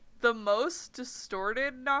the most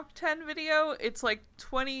distorted Noct 10 video. It's like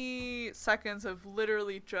 20 seconds of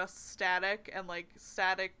literally just static and like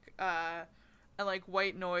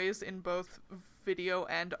white noise in both video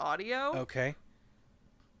and audio. Okay.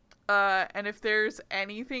 And if there's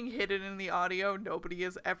anything hidden in the audio, nobody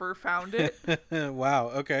has ever found it.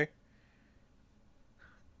 Wow, okay.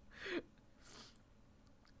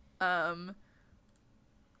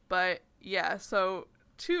 But yeah, so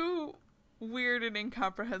 2 weird and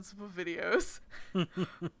incomprehensible videos.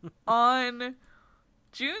 On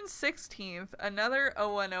June 16th, another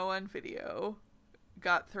 0101 video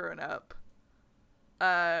got thrown up,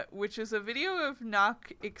 which is a video of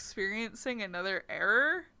Nock experiencing another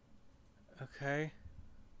error. Okay.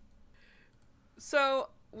 So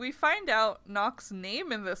we find out Nock's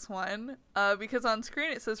name in this one, because on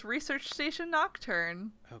screen it says Research Station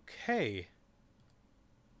Nocturne. Okay.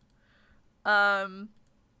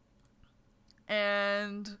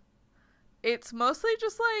 And it's mostly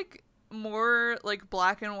just like more like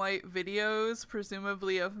black and white videos,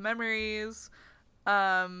 presumably of memories.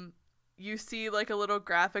 You see like a little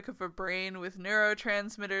graphic of a brain with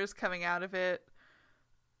neurotransmitters coming out of it.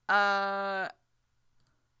 At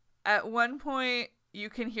one point you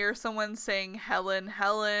can hear someone saying Helen,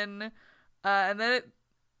 Helen, and then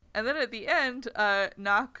at the end,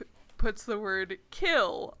 Nock puts the word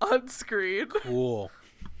kill on screen. Cool.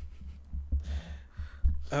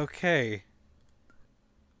 Okay.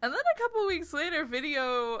 And then a couple weeks later,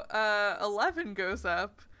 video 11 goes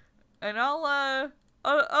up, and I'll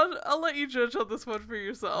let you judge on this one for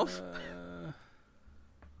yourself.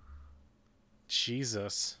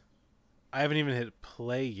 Jesus. I haven't even hit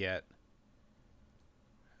play yet.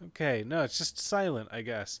 Okay, no, it's just silent, I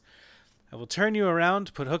guess. I will turn you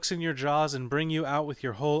around, put hooks in your jaws, and bring you out with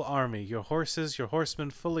your whole army, your horses, your horsemen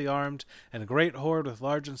fully armed, and a great horde with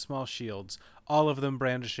large and small shields, all of them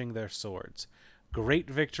brandishing their swords. Great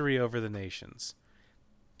victory over the nations.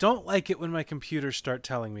 Don't like it when my computers start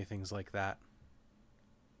telling me things like that.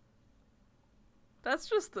 That's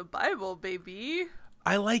just the Bible, baby.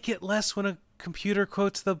 I like it less when a computer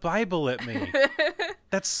quotes the Bible at me.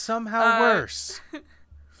 That's somehow worse.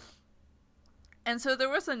 And so there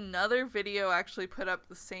was another video actually put up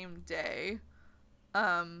the same day,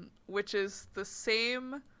 which is the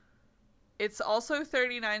same. It's also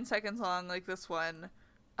 39 seconds long like this one,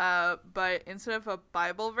 but instead of a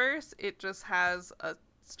Bible verse, it just has a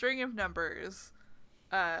string of numbers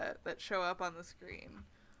that show up on the screen.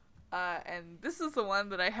 And this is the one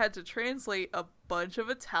that I had to translate a bunch of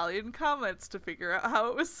Italian comments to figure out how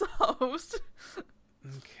it was solved.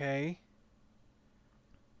 Okay.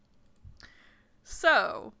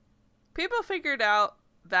 So, people figured out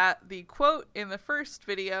that the quote in the first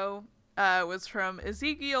video was from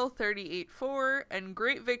Ezekiel 38:4, and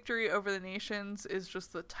Great Victory Over the Nations is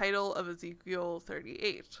just the title of Ezekiel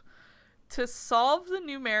 38. To solve the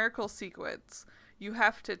numerical sequence, you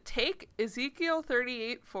have to take Ezekiel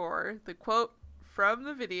 38:4, the quote from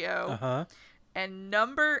the video, and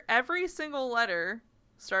number every single letter,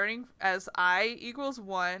 starting as I equals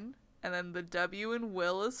 1, and then the W in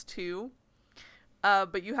will is 2.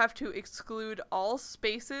 But you have to exclude all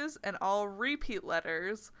spaces and all repeat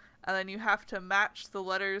letters, and then you have to match the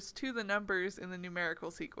letters to the numbers in the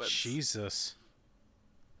numerical sequence. Jesus.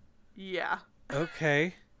 Yeah.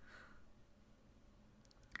 Okay.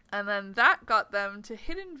 And then that got them to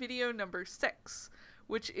hidden video number 6,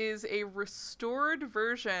 which is a restored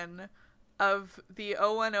version of the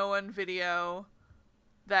 0101 video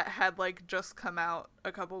that had like just come out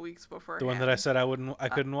a couple weeks before. The one that I said I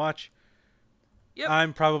couldn't watch? Yep.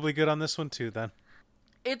 I'm probably good on this one too then.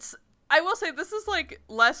 I will say this is like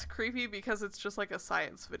less creepy because it's just like a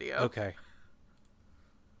science video. Okay.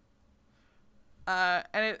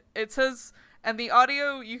 And it says, and the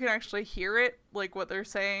audio, you can actually hear it, like what they're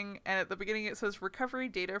saying, and at the beginning it says recovery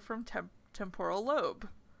data from temporal lobe.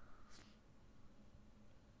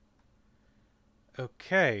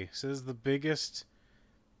 Okay, so this is the biggest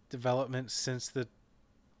development since the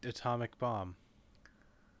atomic bomb.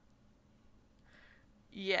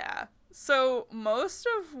 Yeah. So most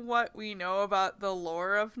of what we know about the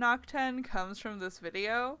lore of Noct 10 comes from this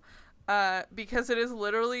video, because it is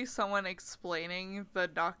literally someone explaining the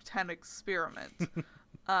Noct 10 experiment.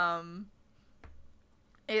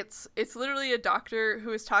 It's literally a doctor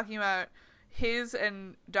who is talking about his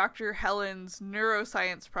and Dr. Helen's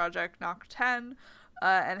neuroscience project Noct-10,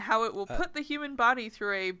 and how it will put the human body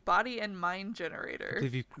through a body and mind I generator.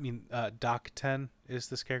 believe you mean Doc 10 is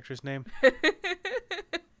this character's name.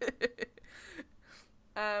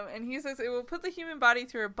 And he says it will put the human body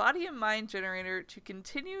through a body and mind generator to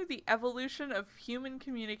continue the evolution of human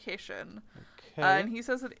communication. Okay. And he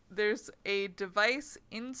says that there's a device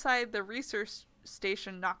inside the research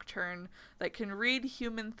station Nocturne that can read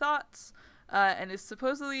human thoughts, and is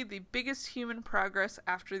supposedly the biggest human progress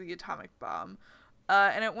after the atomic bomb.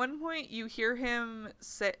 And at one point you hear him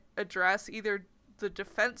address either the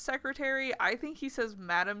defense secretary, I think he says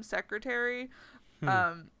Madam Secretary,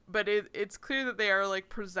 but it's clear that they are like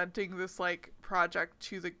presenting this like project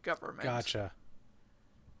to the government. Gotcha.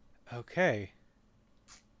 Okay.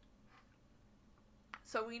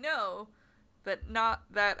 So we know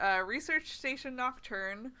that research station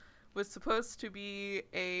Nocturne was supposed to be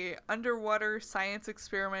a underwater science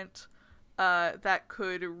experiment that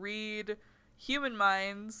could read human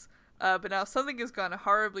minds, but now something has gone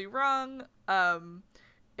horribly wrong.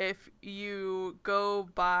 If you go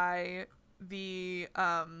by the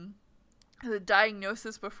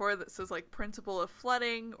diagnosis before that says like principle of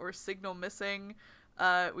flooding or signal missing,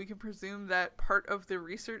 we can presume that part of the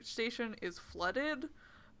research station is flooded,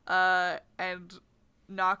 and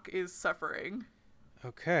Nock is suffering.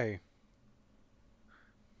 Okay.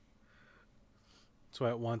 That's why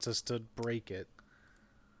it wants us to break it.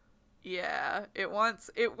 Yeah, it wants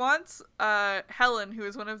Helen, who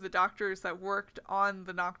is one of the doctors that worked on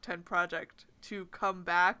the Noct-10 project, to come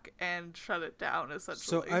back and shut it down,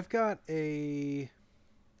 essentially. So I've got a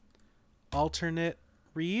alternate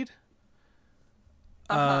read.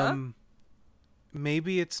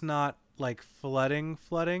 Maybe it's not like flooding.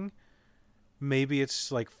 Maybe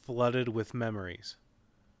it's like flooded with memories.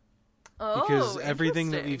 Oh, because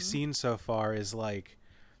everything that we've seen so far is like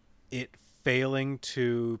it failing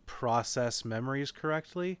to process memories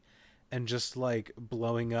correctly and just like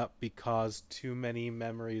blowing up because too many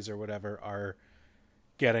memories or whatever are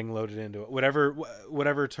getting loaded into it.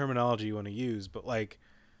 Whatever terminology you want to use, but like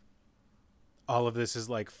all of this is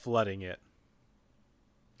like flooding it.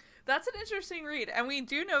 That's an interesting read. And we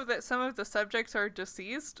do know that some of the subjects are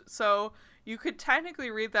deceased, so you could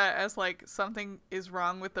technically read that as like something is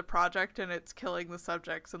wrong with the project and it's killing the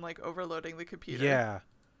subjects and like overloading the computer. Yeah.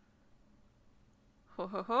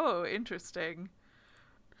 Ho, interesting.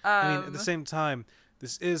 I mean, at the same time,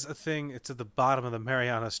 this is a thing. It's at the bottom of the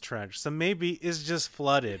Marianas Trench, so maybe it's just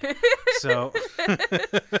flooded. So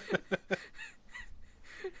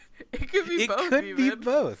it could be both. It could be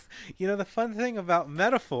both. You know, the fun thing about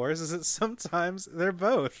metaphors is that sometimes they're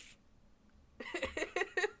both.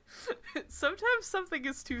 Sometimes something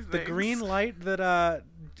is two things. The green light that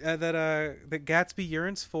Gatsby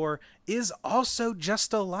yearns for is also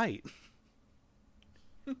just a light.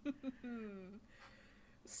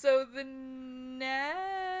 So the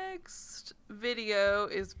next video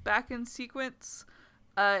is Back in Sequence.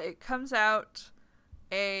 It comes out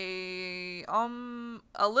a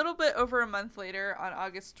little bit over a month later on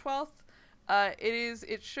August 12th.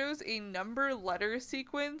 It shows a number letter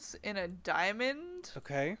sequence in a diamond.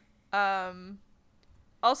 Okay. Also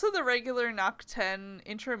the regular Noct-10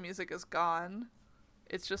 intro music is gone.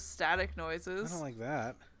 It's just static noises. I don't like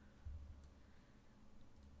that.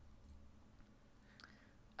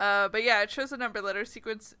 But yeah, it shows a number letter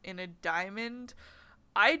sequence in a diamond.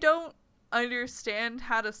 I don't understand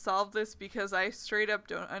how to solve this because I straight up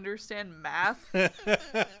don't understand math.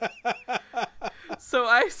 So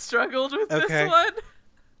I struggled with this one.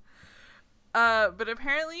 But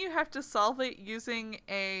apparently you have to solve it using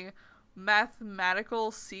a mathematical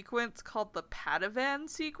sequence called the Padovan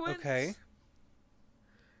sequence. Okay.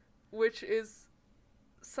 Which is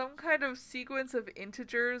some kind of sequence of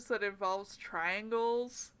integers that involves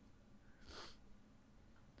triangles.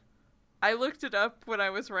 I looked it up when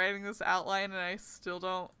I was writing this outline and I still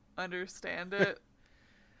don't understand it.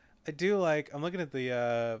 I do like, I'm looking at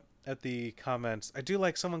the comments. I do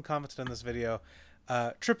like someone commented on this video.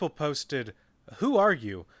 Triple posted, "Who are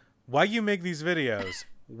you? Why you make these videos?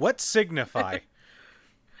 What signify?"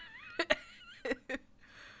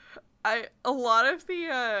 A lot of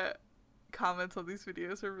the comments on these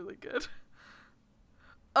videos are really good.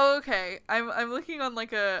 Oh, okay. I'm looking on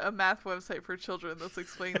like a math website for children that's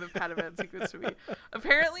explaining the Padovan sequence to me.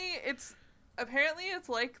 Apparently it's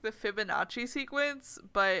like the Fibonacci sequence,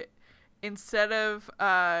 but instead of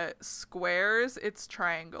squares, it's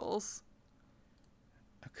triangles.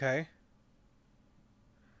 Okay.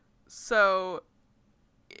 So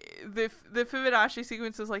the Fibonacci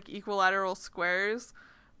sequence is like equilateral squares,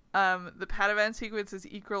 The Padawan sequence is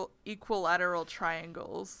equilateral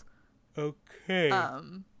triangles. Okay.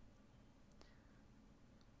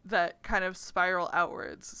 That kind of spiral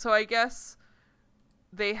outwards. So I guess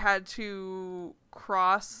they had to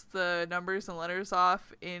cross the numbers and letters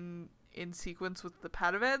off in sequence with the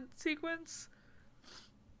Padawan sequence.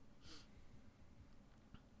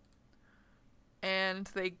 And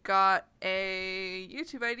they got a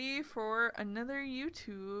YouTube ID for another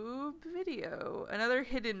YouTube video. Another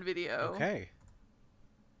hidden video. Okay.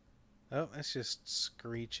 Oh, that's just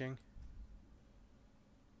screeching.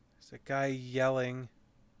 There's a guy yelling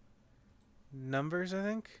numbers, I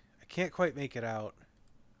think? I can't quite make it out.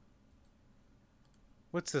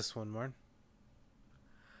 What's this one, Marn?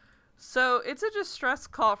 So it's a distress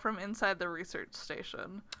call from inside the research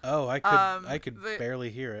station. Oh, I could barely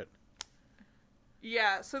hear it.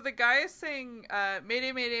 Yeah, so the guy is saying,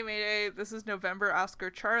 Mayday, Mayday, Mayday, this is November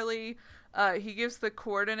Oscar Charlie. He gives the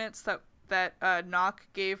coordinates that Nock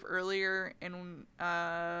gave earlier in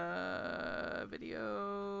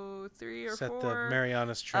video 3 or 4. Set the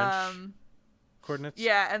Marianas Trench coordinates?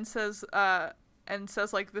 Yeah, and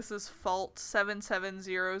says like, this is fault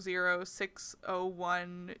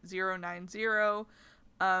 7700601090.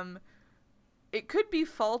 It could be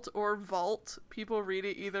fault or vault. People read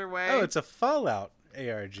it either way. Oh, it's a Fallout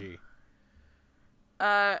ARG.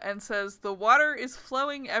 And says, the water is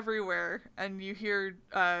flowing everywhere. And you hear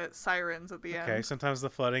sirens at the end. Okay, sometimes the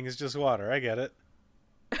flooding is just water. I get it.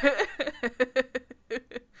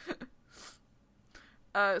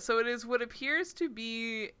 So it is what appears to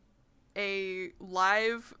be a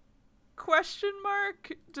live question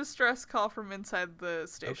mark distress call from inside the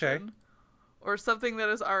station. Okay. Or something that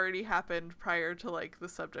has already happened prior to, like, the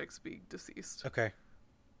subjects being deceased. Okay.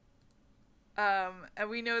 And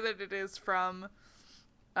we know that it is from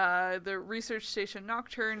the research station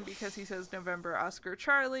Nocturne because he says November Oscar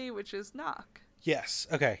Charlie, which is Nock. Yes.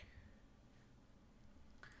 Okay.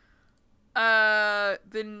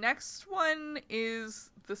 The next one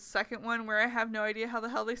is the second one where I have no idea how the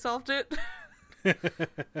hell they solved it.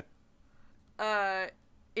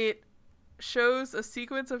 It shows a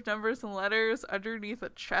sequence of numbers and letters underneath a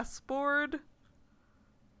chessboard.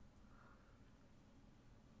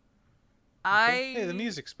 Okay. Hey, the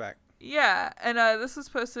music's back. Yeah, and this was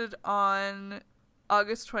posted on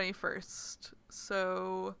August 21st,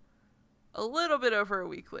 so a little bit over a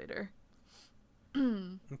week later.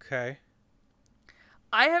 Okay.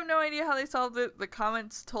 I have no idea how they solved it. The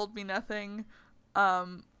comments told me nothing.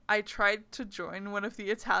 I tried to join one of the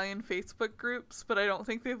Italian Facebook groups, but I don't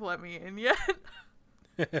think they've let me in yet.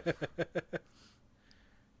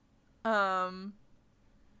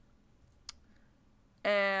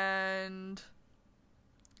 And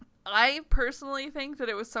I personally think that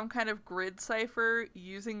it was some kind of grid cipher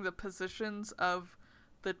using the positions of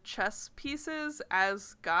the chess pieces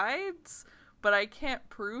as guides, but I can't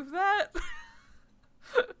prove that.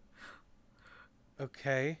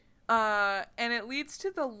 Okay. And it leads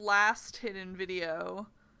to the last hidden video,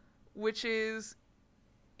 which is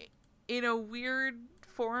in a weird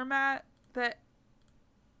format that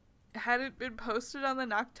hadn't been posted on the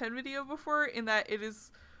Nock 10 video before, in that it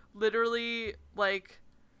is literally like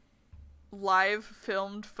live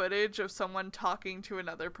filmed footage of someone talking to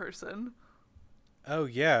another person. Oh,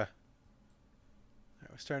 yeah.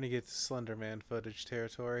 We're starting to get to Slender Man footage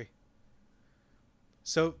territory.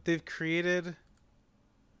 So they've created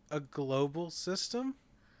a global system?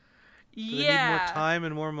 Do they need more time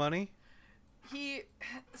and more money? He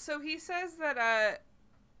says that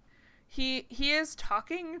he is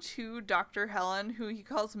talking to Dr. Helen, who he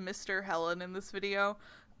calls Mr. Helen in this video.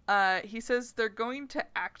 He says they're going to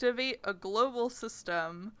activate a global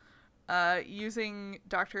system using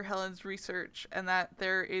Dr. Helen's research, and that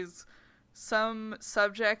there is some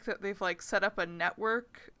subject that they've like set up a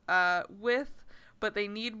network with, but they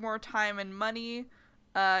need more time and money.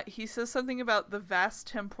 He says something about the vast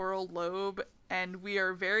temporal lobe, and we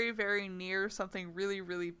are very, very near something really,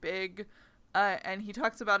 really big. And he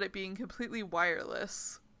talks about it being completely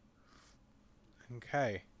wireless.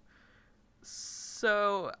 Okay.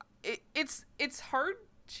 So it's hard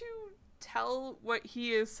to tell what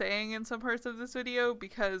he is saying in some parts of this video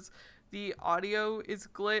because the audio is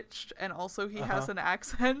glitched and also he has an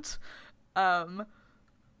accent.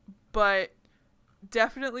 But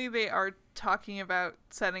definitely they are talking about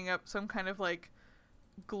setting up some kind of like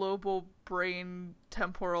global brain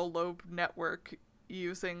temporal lobe network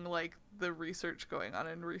using like the research going on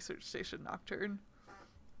in Research Station Nocturne.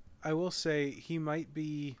 I will say I might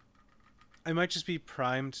just be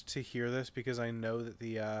primed to hear this because I know that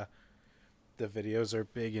the videos are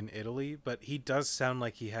big in Italy, but he does sound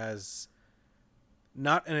like he has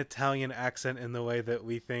not an Italian accent in the way that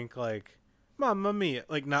we think, like, Mamma Mia.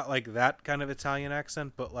 Like, not like that kind of Italian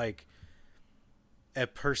accent, but like a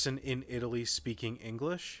person in Italy speaking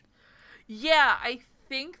English. Yeah, I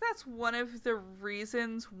think that's one of the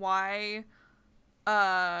reasons why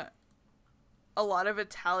uh a lot of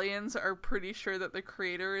Italians are pretty sure that the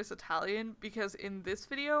creator is Italian, because in this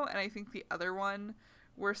video, and I think the other one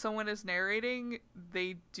where someone is narrating,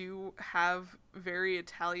 they do have very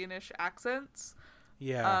Italianish accents.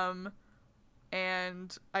 Yeah.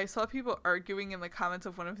 And I saw people arguing in the comments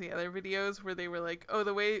of one of the other videos where they were like, oh,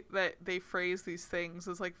 the way that they phrase these things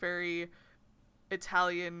is like very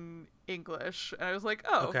Italian English. And I was like,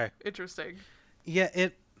 oh, Okay. interesting. Yeah,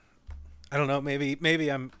 I don't know, maybe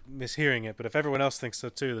I'm mishearing it, but if everyone else thinks so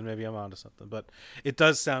too, then maybe I'm onto something. But it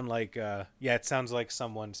does sound like it sounds like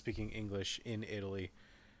someone speaking English in Italy,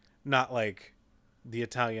 not like the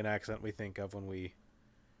Italian accent we think of when we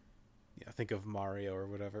think of Mario or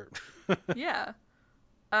whatever. Yeah.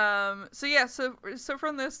 So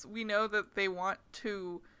from this we know that they want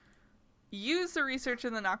to use the research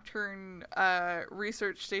in the Nocturne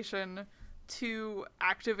research station to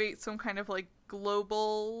activate some kind of like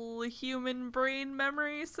global human brain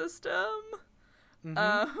memory system.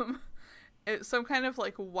 Mm-hmm. It's some kind of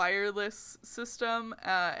like wireless system,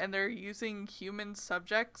 and they're using human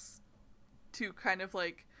subjects to kind of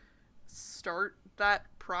like start that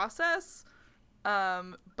process.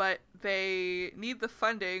 But they need the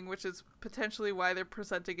funding, which is potentially why they're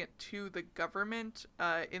presenting it to the government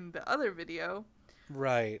in the other video.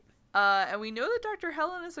 Right. And we know that Dr.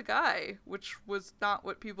 Helen is a guy, which was not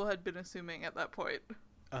what people had been assuming at that point.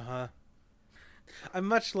 Uh-huh. I'm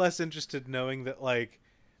much less interested knowing that, like,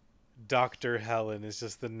 Dr. Helen is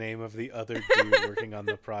just the name of the other dude working on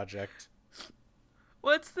the project.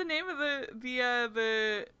 What's the name of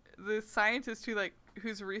the scientist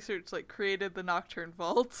whose research like created the Nocturne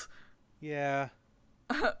Vault? Yeah.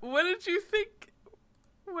 What did you think?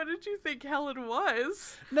 What did you think Helen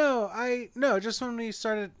was? No, just when we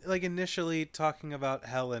started like initially talking about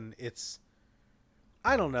Helen,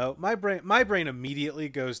 I don't know. My brain immediately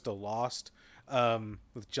goes to Lost,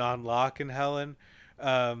 with John Locke and Helen,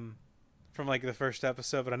 from like the first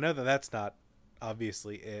episode. But I know that that's not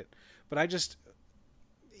obviously it. But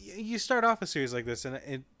you start off a series like this, and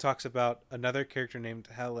it talks about another character named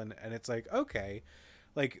Helen, and it's like, okay,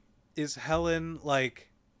 like, is Helen like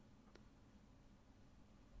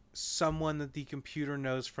someone that the computer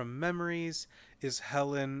knows from memories? Is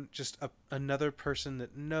Helen just another person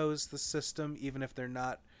that knows the system even if they're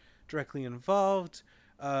not directly involved?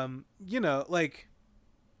 Like,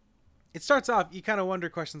 it starts off, you kind of wonder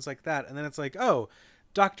questions like that, and then it's like, oh,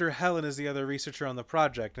 Dr. Helen is the other researcher on the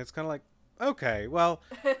project, and it's kind of like, okay, well,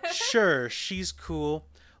 sure, she's cool.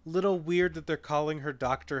 Little weird that they're calling her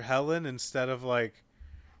Dr. Helen instead of like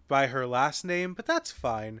by her last name, but that's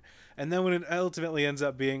fine. And then when it ultimately ends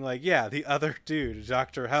up being like, yeah, the other dude,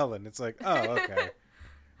 Dr. Helen, it's like, oh, okay.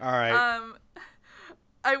 All right.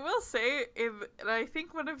 I will say, and I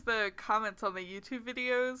think one of the comments on the YouTube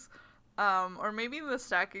videos, or maybe in the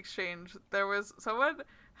Stack Exchange, there was someone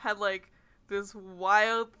had like this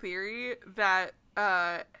wild theory that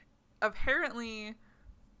apparently,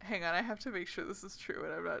 hang on, I have to make sure this is true,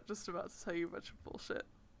 and I'm not just about to tell you a bunch of bullshit.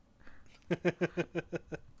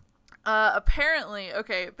 Apparently,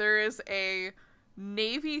 okay, there is a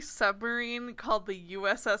Navy submarine called the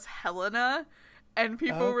USS Helena, and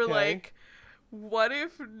people were like, what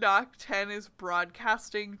if Noct 10 is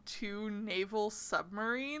broadcasting to naval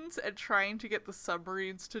submarines and trying to get the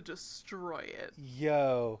submarines to destroy it?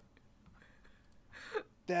 Yo.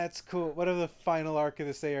 That's cool. What if the final arc of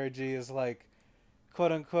this ARG is like,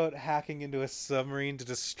 quote unquote, hacking into a submarine to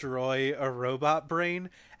destroy a robot brain?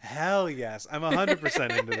 Hell yes. I'm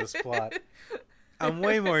 100% into this plot. I'm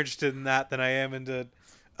way more interested in that than I am into,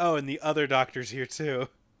 oh, and the other doctor's here too.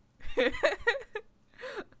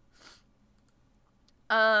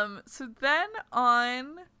 So then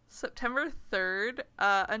on September 3rd,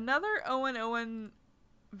 another Owen Owen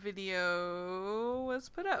video was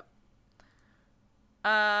put up.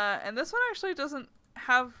 And this one actually doesn't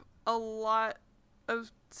have a lot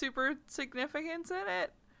of super significance in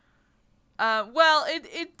it. Well,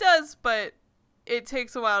 it does, but it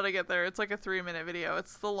takes a while to get there. It's like a 3-minute video.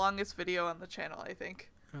 It's the longest video on the channel, I think.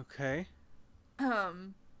 Okay. Oh,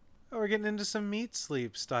 we're getting into some meat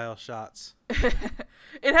sleep style shots.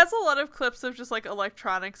 It has a lot of clips of just like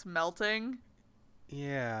electronics melting.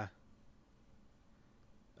 Yeah.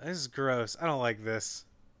 This is gross. I don't like this.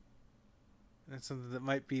 That's something that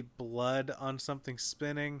might be blood on something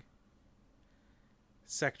spinning.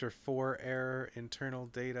 Sector 4 error, internal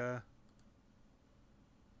data.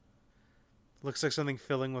 Looks like something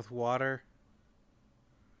filling with water.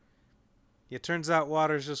 It turns out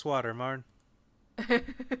water's just water, Marn.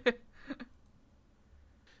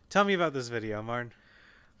 Tell me about this video, Marn.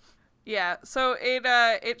 Yeah, so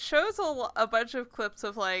it shows a bunch of clips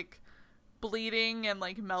of like bleeding and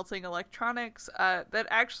like melting electronics that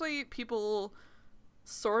actually people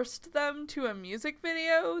sourced them to a music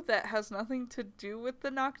video that has nothing to do with the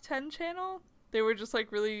Noct 10 channel. They were just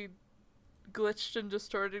like really glitched and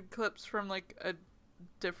distorted clips from like a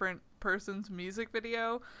different person's music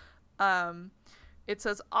video. It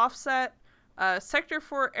says offset, Sector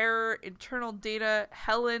 4 error, internal data,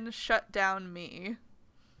 Helen shut down me.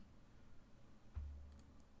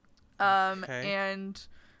 Okay. And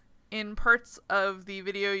in parts of the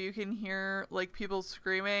video you can hear like people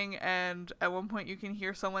screaming, and at one point you can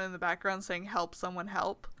hear someone in the background saying help, someone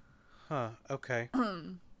help. Huh, okay.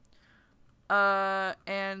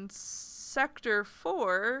 And Sector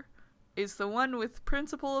 4 is the one with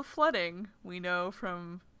principle of flooding, we know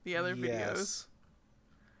from the other videos.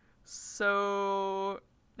 So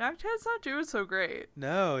Noct 10's not doing so great.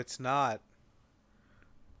 No, it's not.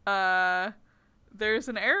 There's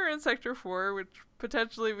an error in Sector 4, which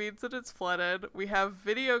potentially means that it's flooded. We have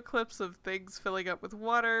video clips of things filling up with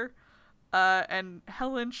water, and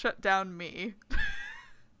Helen shut down me.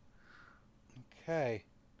 Okay.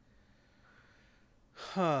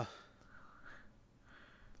 Huh.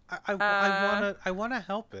 I wanna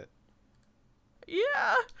help it.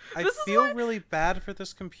 Yeah. I feel really bad for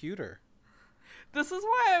this computer. This is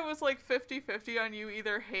why I was like 50-50 on you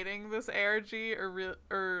either hating this ARG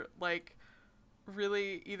or like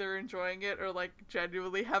really either enjoying it or like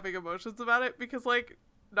genuinely having emotions about it, because like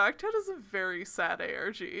Noct 10 is a very sad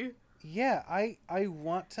ARG. Yeah, I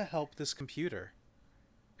want to help this computer.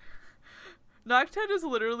 Noct 10 is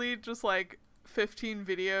literally just like 15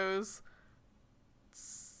 videos,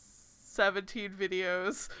 17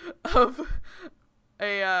 videos of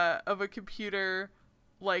a computer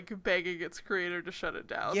like begging its creator to shut it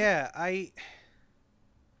down. Yeah, I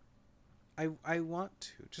want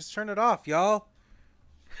to. Just turn it off, y'all.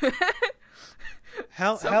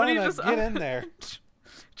 Helena, get in there.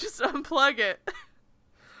 Just unplug it.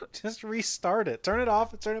 Just restart it. Turn it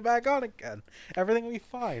off and turn it back on again. Everything will be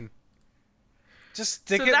fine. Just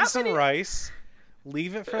stick it in some rice.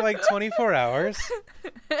 Leave it for like 24 hours.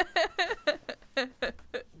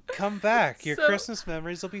 Come back. Your Christmas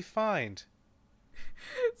memories will be fine.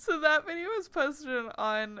 So that video was posted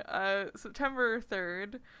on September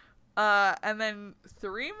 3rd. And then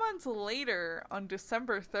 3 months later, on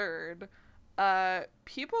December 3rd,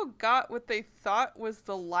 people got what they thought was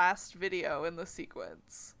the last video in the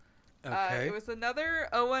sequence. Okay. It was another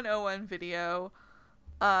 0101 video.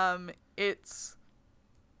 It's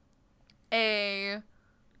a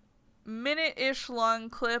minute-ish long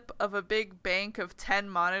clip of a big bank of 10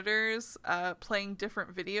 monitors playing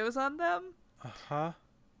different videos on them. Uh-huh.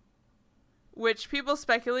 Which people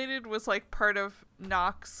speculated was like part of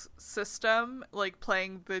Noct's system, like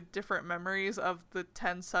playing the different memories of the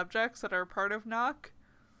 10 subjects that are part of Noct.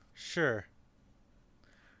 Sure.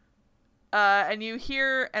 And you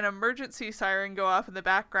hear an emergency siren go off in the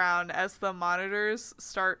background as the monitors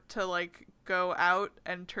start to like go out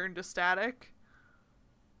and turn to static.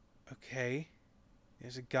 Okay.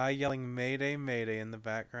 There's a guy yelling Mayday, Mayday in the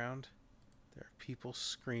background. There are people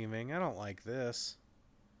screaming. I don't like this.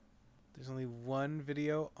 There's only one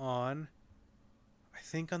video on. I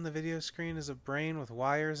think on the video screen is a brain with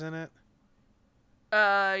wires in it.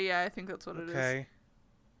 Yeah, I think that's what it is. Okay.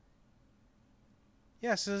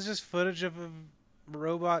 Yeah, so there's just footage of a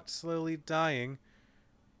robot slowly dying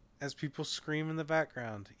as people scream in the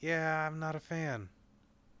background. Yeah, I'm not a fan.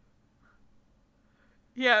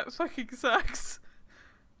 Yeah, it fucking sucks.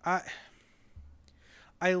 I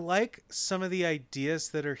like some of the ideas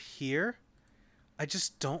that are here. I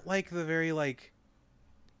just don't like the very, like,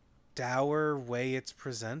 dour way it's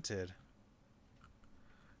presented.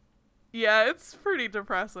 Yeah, it's pretty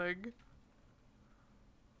depressing.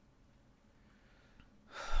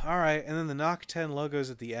 Alright, and then the Noct 10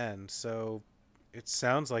 logo's at the end, so it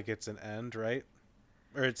sounds like it's an end, right?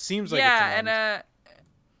 Or it seems like it's an end.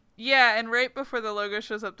 Yeah, and right before the logo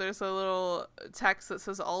shows up, there's a little text that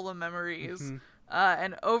says all the memories. Mm-hmm.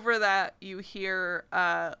 And over that, you hear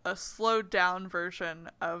a slowed down version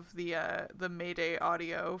of the Mayday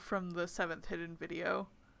audio from the 7th Hidden video.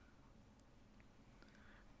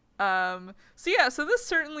 So this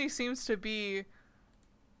certainly seems to be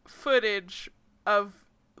footage of,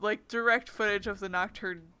 like, direct footage of the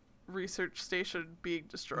Nocturne research station being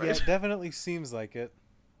destroyed. Yeah, it definitely seems like it.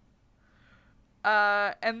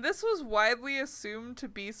 And this was widely assumed to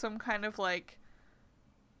be some kind of, like,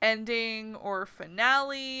 ending or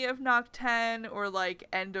finale of Knock 10 or like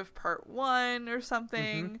end of part 1 or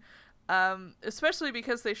something. Especially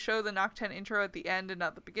because they show the Knock 10 intro at the end and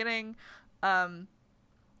not the beginning.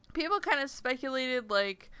 People kind of speculated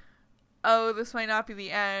like, oh, this might not be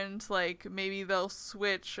the end, like maybe they'll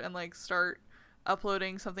switch and like start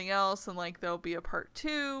uploading something else and like there'll be a part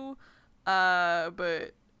 2.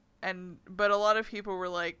 But a lot of people were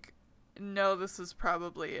like, no, this is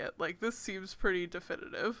probably it. Like, this seems pretty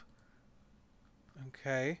definitive.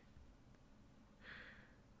 Okay.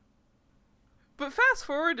 But fast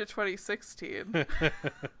forward to 2016.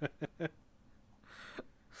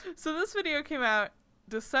 So this video came out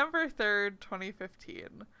December 3rd,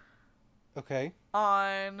 2015. Okay.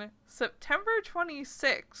 On September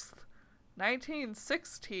 26th,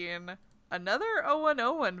 1916, another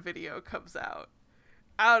 0101 video comes out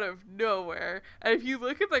of nowhere. And if you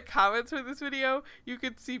look at the comments for this video, you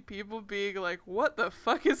can see people being like, what the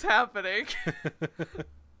fuck is happening?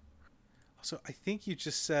 Also, I think you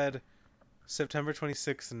just said September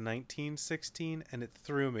 26th, 1916, and it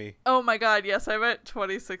threw me. Oh my god, yes, I meant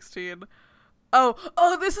 2016.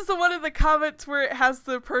 Oh, this is the one in the comments where it has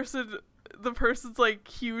the person's like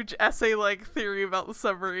huge essay like theory about the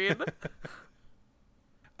submarine.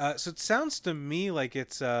 So it sounds to me like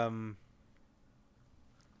it's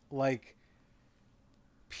like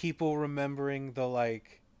people remembering the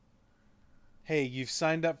like, hey, you've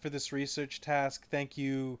signed up for this research task, thank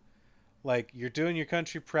you, like you're doing your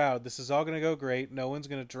country proud, this is all gonna go great, no one's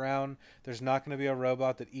gonna drown, there's not gonna be a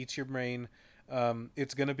robot that eats your brain,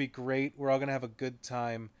 it's gonna be great, we're all gonna have a good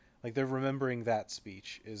time. Like they're remembering that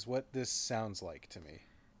speech is what this sounds like to me.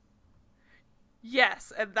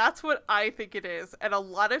 Yes, and that's what I think it is. And a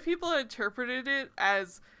lot of people interpreted it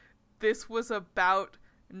as this was about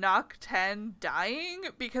Knock 10 dying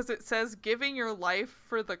because it says giving your life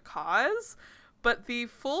for the cause. But the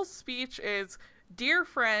full speech is, "Dear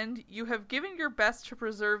friend, you have given your best to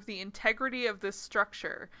preserve the integrity of this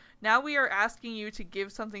structure. Now we are asking you to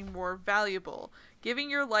give something more valuable, giving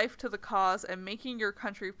your life to the cause and making your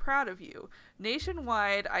country proud of you.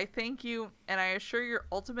 Nationwide, I thank you, and I assure your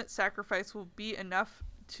ultimate sacrifice will be enough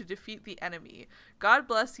to defeat the enemy. God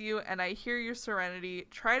bless you, and I hear your serenity.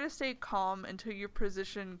 Try to stay calm until your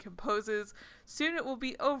position composes. Soon it will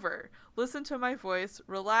be over. Listen to my voice,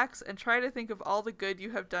 relax, and try to think of all the good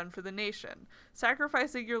you have done for the nation.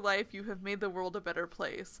 Sacrificing your life, you have made the world a better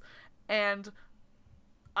place." And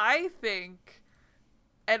I think,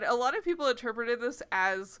 and a lot of people interpreted this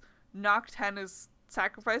as Knock 10 is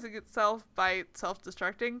sacrificing itself by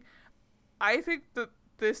self-destructing. I think that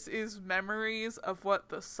this is memories of what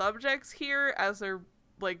the subjects hear as they're,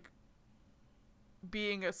 like,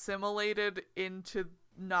 being assimilated into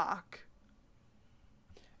Knock.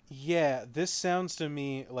 Yeah, this sounds to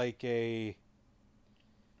me like a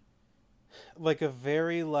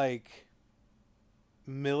very, like,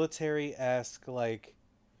 military-esque, like,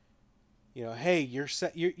 you know, hey, you're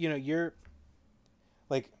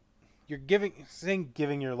like, you're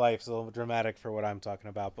giving your life is a little dramatic for what I'm talking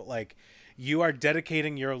about, but like, you are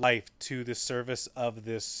dedicating your life to the service of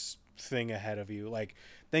this thing ahead of you. Like,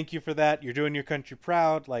 thank you for that. You're doing your country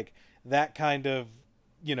proud. Like, that kind of,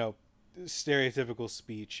 you know, stereotypical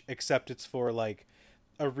speech, except it's for like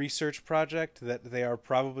a research project that they are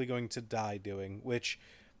probably going to die doing, which,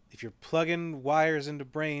 if you're plugging wires into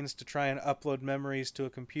brains to try and upload memories to a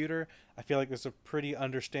computer, I feel like there's a pretty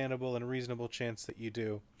understandable and reasonable chance that you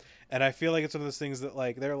do. And I feel like it's one of those things that,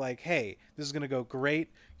 like, they're like, hey, this is going to go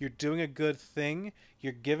great. You're doing a good thing.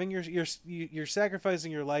 You're giving you're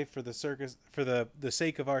sacrificing your life for the circus, for the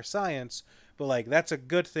sake of our science. But, like, that's a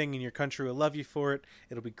good thing, and your country will love you for it.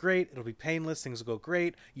 It'll be great. It'll be painless. Things will go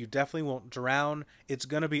great. You definitely won't drown. It's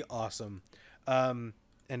going to be awesome. And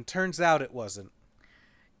turns out it wasn't.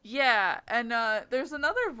 Yeah, and there's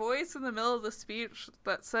another voice in the middle of the speech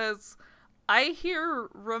that says, I hear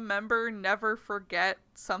remember, never forget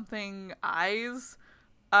something eyes.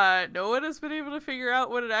 No one has been able to figure out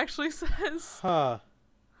what it actually says. Huh.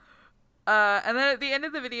 And then at the end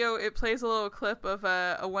of the video, it plays a little clip of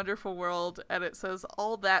A Wonderful World, and it says,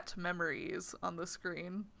 all that memories on the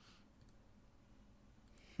screen.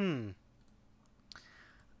 And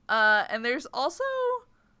there's also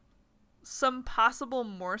some possible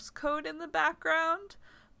Morse code in the background.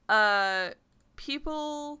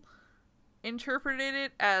 People interpreted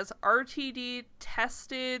it as RTD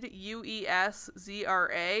tested UESZRA.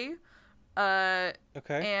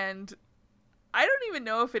 Okay. And I don't even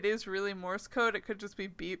know if it is really Morse code. It could just be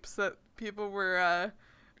beeps that people were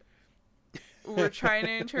trying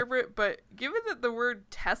to interpret. But given that the word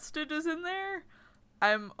tested is in there,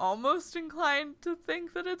 I'm almost inclined to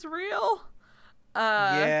think that it's real.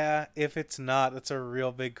 Yeah, if it's not, that's a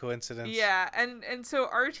real big coincidence. Yeah, and so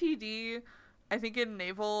RTD, I think in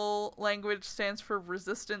naval language, stands for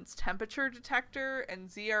resistance temperature detector, and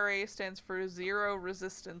ZRA stands for zero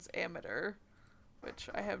resistance ammeter, which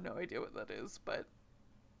I have no idea what that is, but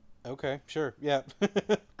Okay, sure. Yeah.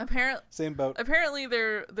 apparently Same boat. apparently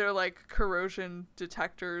they're like corrosion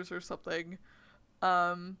detectors or something.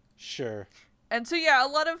 Sure. And so yeah, a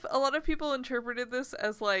lot of people interpreted this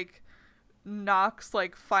as like Nock's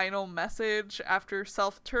like final message after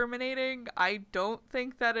self-terminating. I don't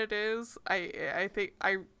think that it is. I think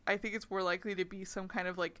it's more likely to be some kind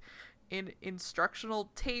of like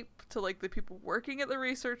instructional tape to like the people working at the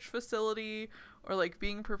research facility, or like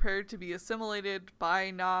being prepared to be assimilated by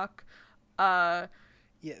Nock. Yeah,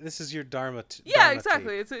 this is your Dharma. Yeah, Dharma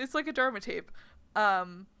exactly. tape. It's like a Dharma tape.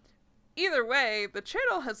 Either way, the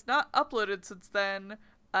channel has not uploaded since then.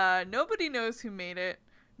 Nobody knows who made it.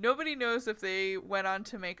 Nobody knows if they went on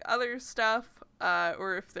to make other stuff,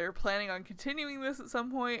 or if they're planning on continuing this at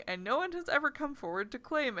some point, and no one has ever come forward to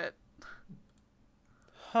claim it.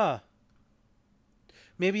 Huh.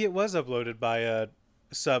 Maybe it was uploaded by a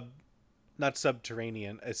not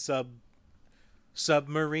subterranean, a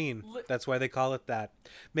submarine. That's why they call it that.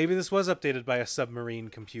 Maybe this was updated by a submarine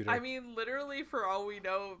computer. I mean, literally, for all we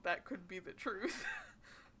know, that could be the truth.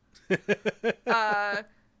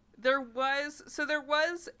 There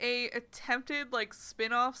was a attempted like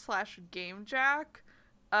spin-off / game jack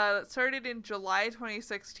that started in July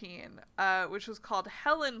 2016, which was called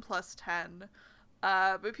Helen Plus 10.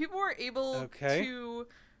 But people were able to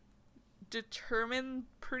determine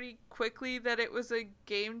pretty quickly that it was a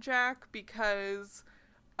game jack because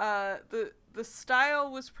the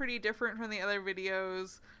style was pretty different from the other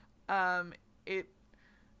videos.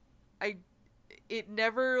 It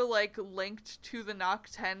never like linked to the Nock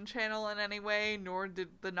 10 channel in any way, nor did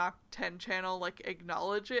the Nock 10 channel like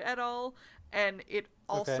acknowledge it at all. And it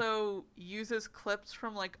also uses clips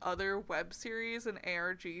from like other web series and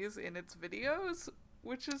ARGs in its videos,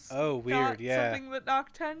 which is weird, yeah. something that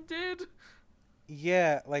Nock 10 did.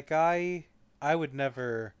 Yeah, like I would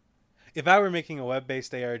never, if I were making a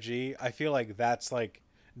web-based ARG, I feel like that's like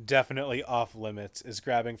definitely off limits, is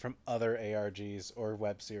grabbing from other ARGs or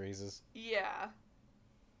web series. Yeah.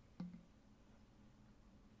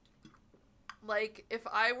 Like, if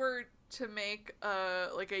I were to make a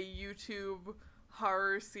YouTube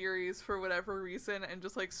horror series for whatever reason and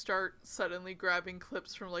just like start suddenly grabbing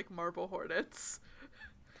clips from like Marble Hornets.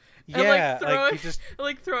 Yeah, and, like, you just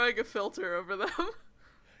like throwing a filter over them.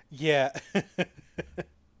 Yeah.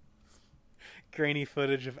 Grainy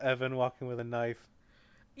footage of Evan walking with a knife.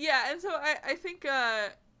 Yeah, and so I think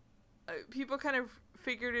people kind of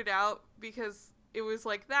figured it out because it was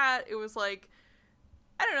like that. It was like,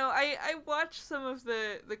 I don't know, I watched some of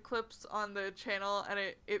the clips on the channel, and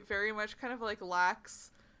it very much kind of like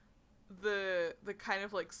lacks the kind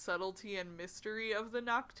of like subtlety and mystery of the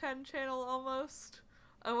Nock 10 channel almost,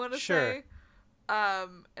 I want to say.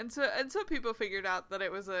 And so people figured out that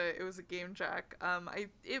it was a game jack.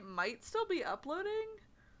 It might still be uploading.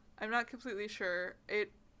 I'm not completely sure.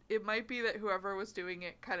 It might be that whoever was doing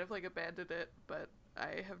it kind of like abandoned it, but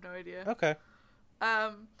I have no idea. Okay.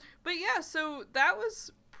 But yeah, so that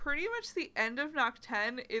was pretty much the end of Nock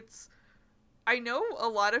 10. I know a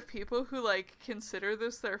lot of people who like consider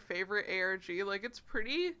this their favorite ARG. Like, it's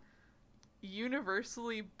pretty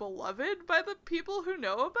universally beloved by the people who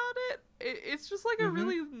know about it. It's just like a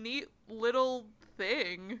really neat little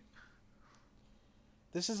thing.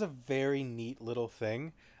 This is a very neat little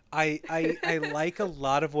thing. I like a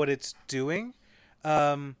lot of what it's doing.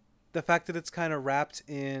 The fact that it's kind of wrapped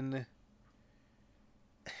in,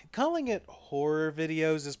 calling it horror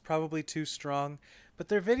videos is probably too strong, but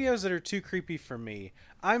they're videos that are too creepy for me.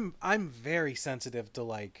 I'm very sensitive to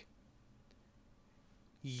like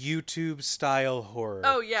YouTube style horror.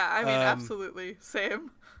 Oh yeah, I mean, absolutely,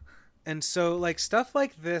 same. And so like stuff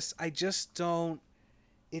like this, I just don't,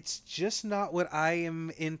 it's just not what I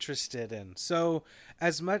am interested in. So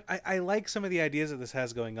as much, I like some of the ideas that this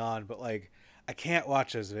has going on, but like I can't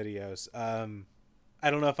watch those videos. I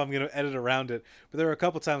don't know if I'm going to edit around it, but there were a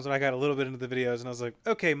couple times when I got a little bit into the videos and I was like,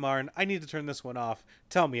 okay, Marn, I need to turn this one off.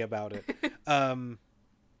 Tell me about it.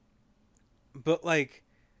 But like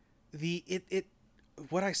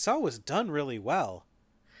what I saw was done really well.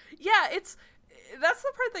 Yeah, that's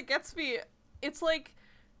the part that gets me. It's like,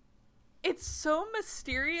 it's so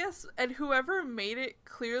mysterious, and whoever made it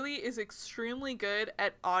clearly is extremely good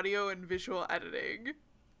at audio and visual editing.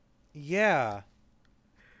 Yeah.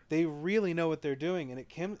 They really know what they're doing, and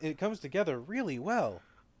it comes together really well.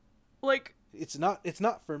 Like, it's not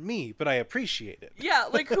for me, but I appreciate it. Yeah,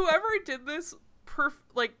 like whoever did this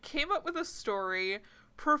came up with a story,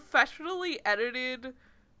 professionally edited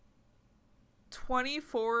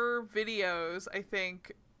 24 videos, I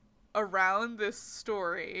think, around this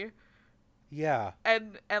story. Yeah.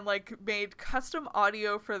 And like made custom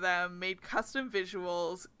audio for them, made custom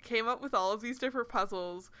visuals, came up with all of these different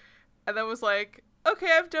puzzles, and then was like,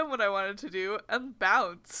 okay, I've done what I wanted to do, and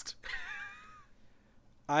bounced.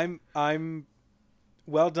 I'm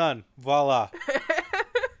well done. Voila.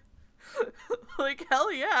 Like,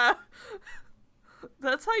 hell yeah.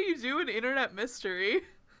 That's how you do an internet mystery.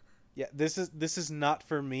 Yeah, this is not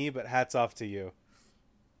for me, but hats off to you.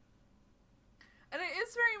 And it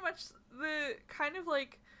is very much the kind of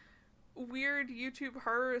like weird YouTube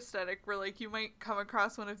horror aesthetic where like you might come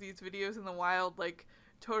across one of these videos in the wild, like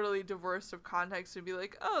totally divorced of context, and be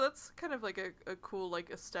like, oh, that's kind of like a cool like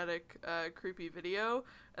aesthetic creepy video.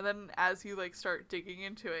 And then as you like start digging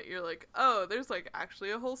into it, you're like, oh, there's like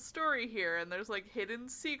actually a whole story here, and there's like hidden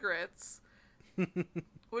secrets.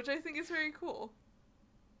 Which I think is very cool.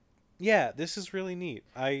 Yeah, this is really neat.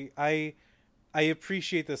 I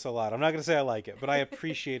appreciate this a lot. I'm not gonna say I like it, but I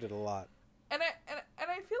appreciate it a lot. And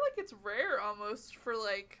I feel like it's rare almost for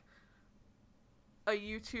like a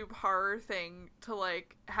YouTube horror thing to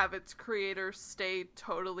like have its creator stay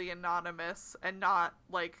totally anonymous and not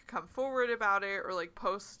like come forward about it or like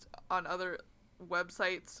post on other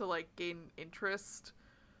websites to like gain interest.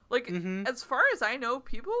 Like, as far as I know,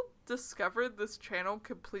 people discovered this channel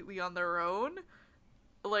completely on their own.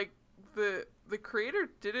 Like, the creator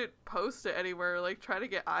didn't post it anywhere, or, like, try to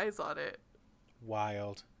get eyes on it.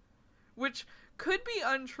 Wild. Which could be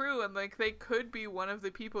untrue, and, like, they could be one of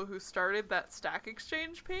the people who started that Stack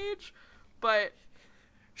Exchange page, but...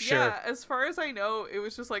 Sure. Yeah, as far as I know, it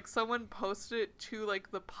was just, like, someone posted it to,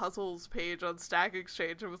 like, the puzzles page on Stack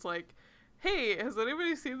Exchange and was like... Hey, has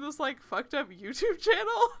anybody seen this, like, fucked up YouTube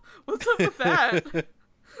channel? What's up with that?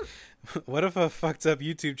 What if a fucked up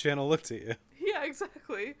YouTube channel looked at you? Yeah,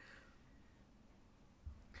 exactly.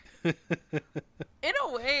 In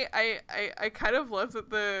a way, I kind of love that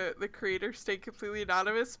the creator stayed completely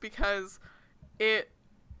anonymous because it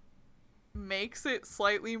makes it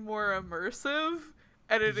slightly more immersive.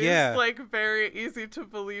 And it is, like, very easy to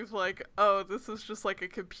believe, like, oh, this is just, like, a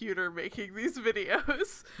computer making these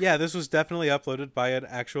videos. Yeah, this was definitely uploaded by an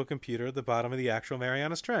actual computer at the bottom of the actual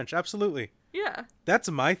Marianas Trench. Absolutely. Yeah.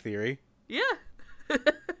 That's my theory. Yeah.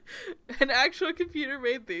 An actual computer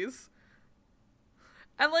made these.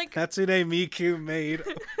 And, like... Hatsune Miku made...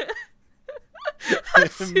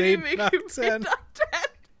 Hatsune Miku made Knock 10.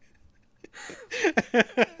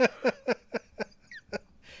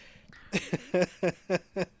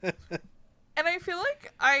 And I feel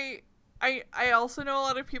like I also know a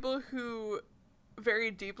lot of people who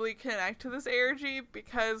very deeply connect to this ARG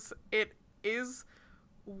because it is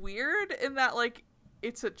weird in that, like,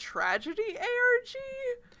 it's a tragedy ARG.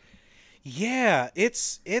 Yeah,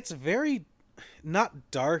 it's very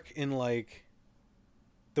not dark in, like,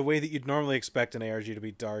 the way that you'd normally expect an ARG to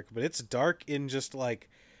be dark, but it's dark in just, like,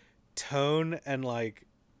 tone and, like,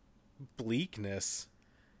 bleakness.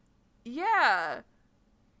 Yeah.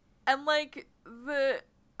 And, like,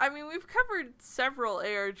 we've covered several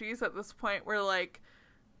ARGs at this point where, like,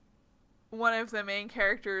 one of the main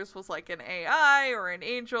characters was, like, an AI or an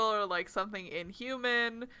angel or, like, something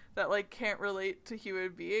inhuman that, like, can't relate to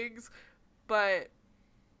human beings. But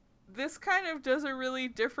this kind of does a really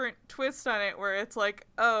different twist on it where it's like,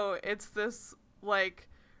 oh, it's this, like...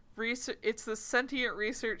 it's this sentient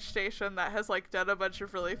research station that has, like, done a bunch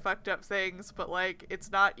of really fucked up things, but, like,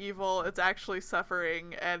 it's not evil, it's actually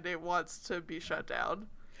suffering, and it wants to be shut down.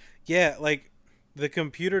 Yeah, like, the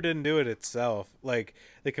computer didn't do it itself. Like,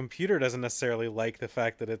 the computer doesn't necessarily like the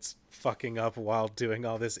fact that it's fucking up while doing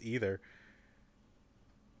all this either.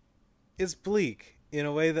 It's bleak in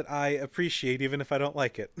a way that I appreciate, even if I don't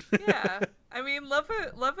like it. Yeah. I mean, love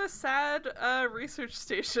a sad research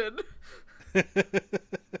station.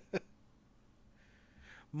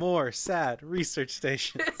 More sad research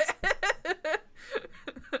stations.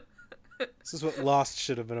 This is what Lost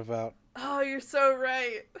should have been about. Oh, you're so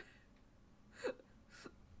right.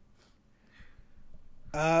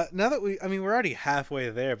 Now that we're already halfway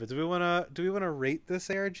there, but do we want to rate this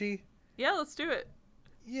ARG? Yeah, let's do it.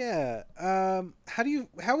 Yeah.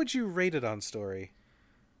 How would you rate it on story?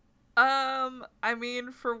 I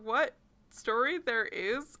mean, for what story there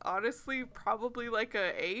is, honestly, probably like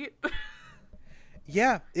a 8.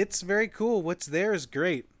 Yeah, it's very cool. What's there is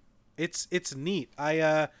great. It's neat.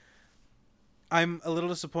 I'm a little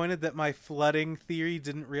disappointed that my flooding theory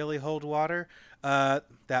didn't really hold water.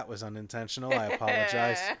 That was unintentional. I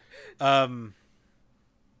apologize.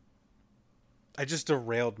 I just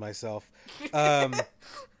derailed myself.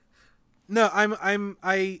 No,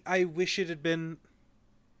 I wish it had been.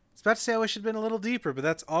 I was about to say I wish it had been a little deeper, but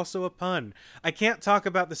that's also a pun. I can't talk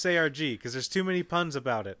about this ARG because there's too many puns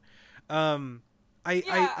about it. Um,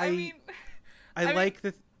 Yeah, I mean, I like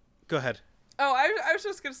the. Go ahead. oh, I was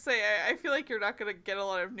just gonna say, I feel like you're not gonna get a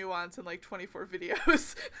lot of nuance in like 24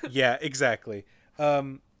 videos. Yeah, exactly.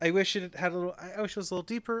 I wish it had a little. I wish it was a little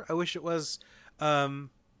deeper. I wish it was.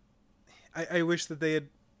 I wish that they had.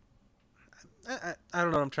 I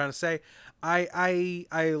don't know what I'm trying to say. I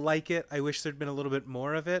like it. I wish there'd been a little bit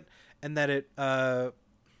more of it, and that it.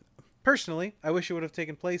 Personally, I wish it would have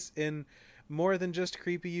taken place in more than just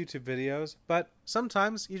creepy YouTube videos. But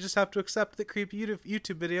sometimes you just have to accept that creepy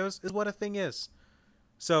YouTube videos is what a thing is.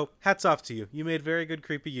 So hats off to you. You made very good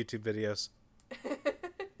creepy YouTube videos.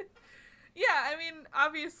 Yeah, I mean,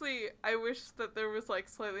 obviously, I wish that there was like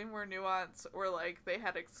slightly more nuance, or like they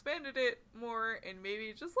had expanded it more, and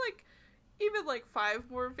maybe just like even like 5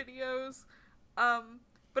 more videos.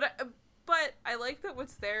 But I like that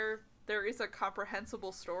what's there. There is a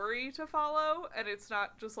comprehensible story to follow, and it's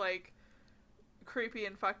not just like creepy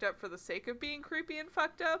and fucked up for the sake of being creepy and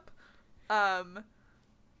fucked up.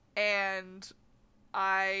 And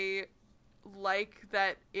I like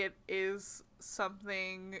that it is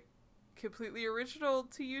something completely original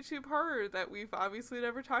to YouTube horror that we've obviously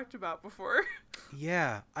never talked about before.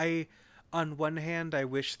 Yeah, on one hand, I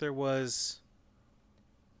wish there was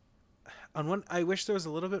I wish there was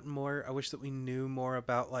a little bit more. I wish that we knew more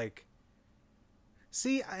about like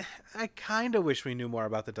see, I kind of wish we knew more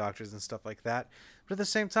about the doctors and stuff like that. But at the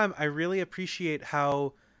same time, I really appreciate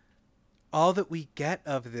how all that we get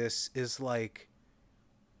of this is like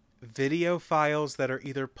video files that are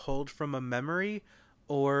either pulled from a memory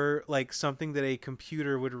or like something that a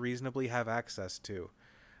computer would reasonably have access to.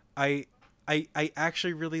 I I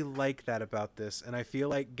actually really like that about this, and I feel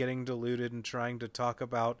like getting diluted and trying to talk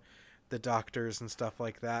about the doctors and stuff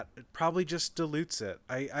like that, it probably just dilutes it.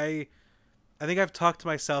 I think I've talked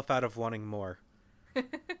myself out of wanting more.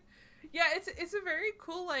 Yeah, it's a very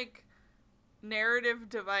cool like narrative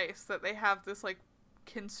device that they have this like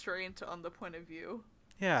constraint on the point of view.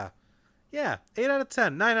 Yeah. Yeah, 8 out of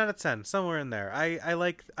 10, 9 out of 10, somewhere in there. I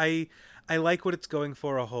like what it's going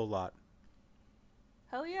for a whole lot.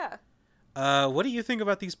 Hell yeah. What do you think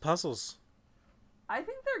about these puzzles? I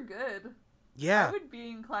think they're good. Yeah. I would be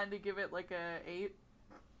inclined to give it like a 8.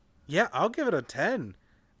 Yeah, I'll give it a 10.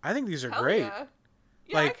 I think these are Hell great. Yeah,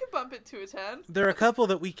 yeah, Like, I could bump it to a 10. There are a couple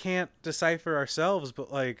that we can't decipher ourselves,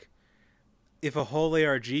 but like if a whole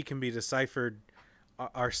ARG can be deciphered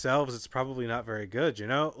ourselves, it's probably not very good, you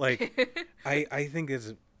know? Like I think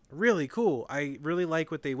it's really cool. I really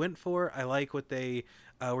like what they went for. I like what they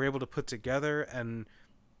were able to put together, and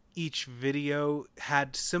each video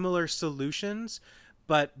had similar solutions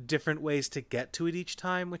but different ways to get to it each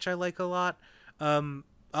time, which I like a lot.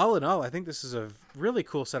 All in all, I think this is a really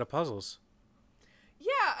cool set of puzzles.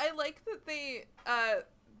 Yeah, I like that they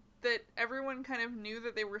that everyone kind of knew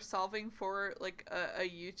that they were solving for like a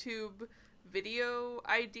YouTube video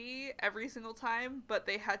ID every single time, but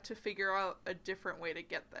they had to figure out a different way to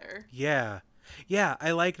get there. Yeah. Yeah,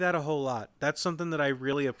 I like that a whole lot. That's something that I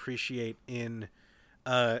really appreciate in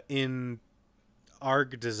ARG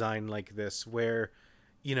design like this, where,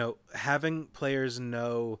 you know, having players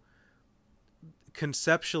know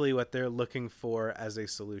conceptually what they're looking for as a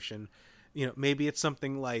solution. You know, maybe it's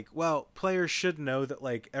something like, well, players should know that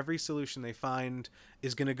like every solution they find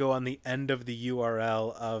is going to go on the end of the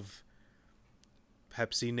URL of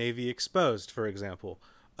Pepsi Navy Exposed, for example.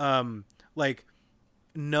 Like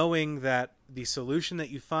knowing that the solution that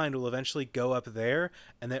you find will eventually go up there,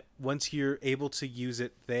 and that once you're able to use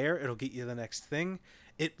it there, it'll get you the next thing.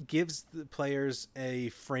 It gives the players a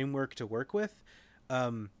framework to work with.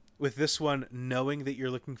 With this one, knowing that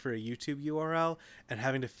you're looking for a YouTube URL and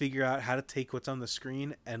having to figure out how to take what's on the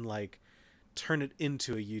screen and like turn it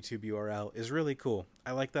into a YouTube URL is really cool.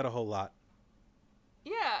 I like that a whole lot.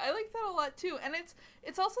 Yeah, I like that a lot too. And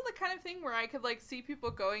it's also the kind of thing where I could like see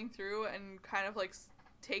people going through and kind of like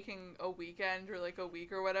taking a weekend or like a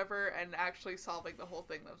week or whatever and actually solving the whole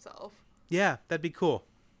thing themselves. Yeah, that'd be cool.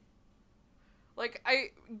 Like,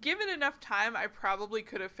 given enough time, I probably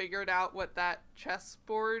could have figured out what that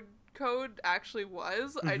chessboard code actually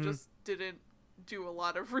was. Mm-hmm. I just didn't do a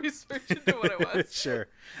lot of research into what it was. Sure,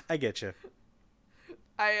 I get you.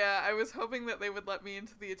 I was hoping that they would let me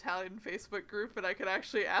into the Italian Facebook group and I could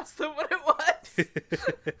actually ask them what it was.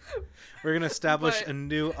 We're going to establish a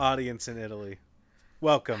new audience in Italy.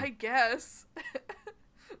 Welcome. I guess.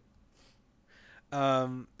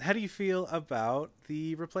 How do you feel about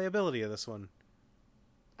the replayability of this one?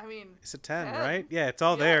 I mean, it's a 10, 10. right? Yeah, it's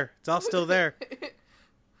all there. It's all still there.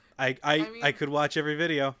 I could watch every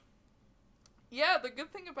video. Yeah, the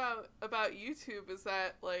good thing about YouTube is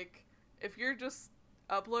that, like, if you're just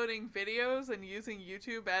uploading videos and using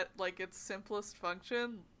YouTube at, like, its simplest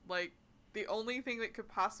function, like, the only thing that could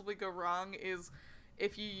possibly go wrong is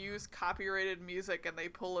if you use copyrighted music and they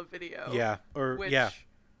pull a video. Yeah,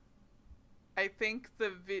 I think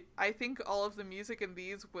I think all of the music in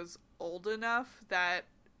these was old enough that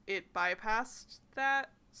it bypassed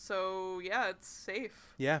that. So, yeah, it's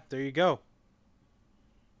safe. Yeah, there you go.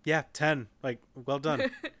 Yeah, 10. Like, well done.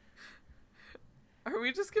 Are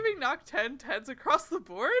we just giving Knock 10 10s across the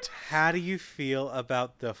board? How do you feel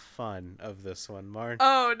about the fun of this one, Marn?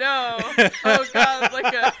 Oh, no. Oh, God,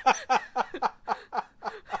 like a...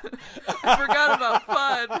 I forgot about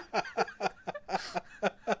fun.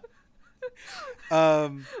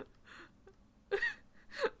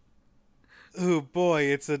 Oh, boy,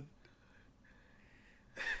 it's a...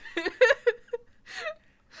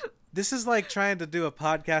 This is like trying to do a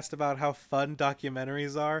podcast about how fun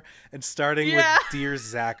documentaries are and starting with Dear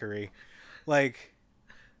Zachary. Like,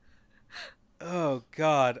 oh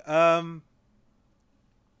God.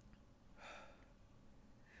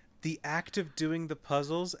 The act of doing the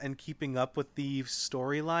puzzles and keeping up with the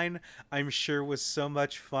storyline, I'm sure was so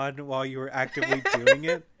much fun while you were actively doing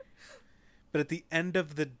it. But at the end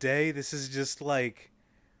of the day, this is just like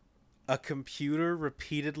a computer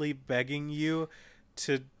repeatedly begging you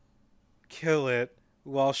to kill it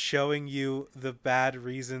while showing you the bad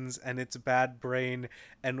reasons and its bad brain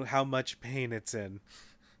and how much pain it's in.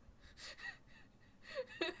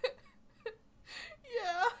 Yeah.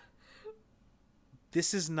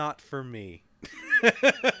 This is not for me.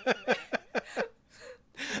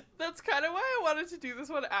 That's kind of why I wanted to do this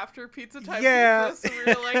one after Pizza Time Yeah. Pizza, so we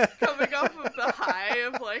were like coming off of the high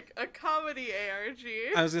of like a comedy ARG.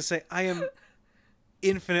 I was gonna say, I am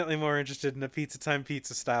infinitely more interested in a Pizza Time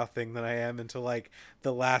Pizza style thing than I am into like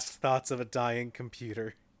the last thoughts of a dying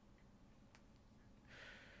computer.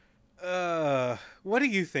 What do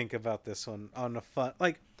you think about this one on a fun?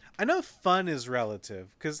 Like, I know fun is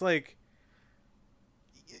relative because, like,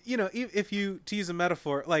 you know, if you, to use a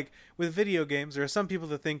metaphor, like with video games, there are some people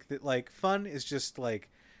that think that like fun is just like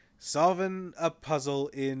solving a puzzle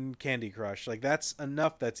in Candy Crush. Like, that's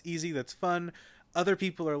enough. That's easy. That's fun. Other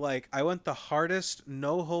people are like, I want the hardest,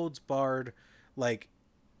 no holds barred, like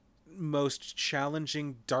most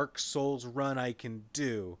challenging Dark Souls run I can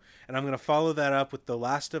do. And I'm going to follow that up with The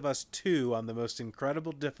Last of Us 2 on the most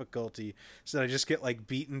incredible difficulty so that I just get like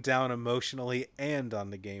beaten down emotionally and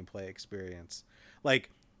on the gameplay experience. Like,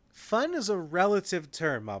 fun is a relative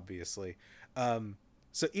term, obviously.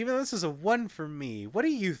 So even though this is a 1 for me, what do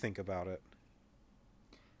you think about it?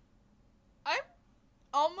 I'm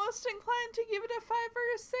almost inclined to give it a 5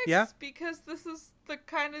 or a 6. Yeah? Because this is the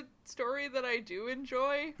kind of story that I do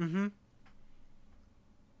enjoy. Mm-hmm.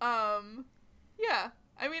 Yeah.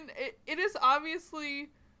 I mean, it is obviously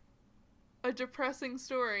a depressing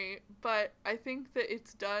story, but I think that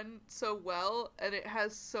it's done so well and it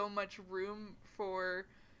has so much room for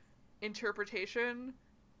interpretation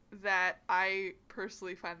that I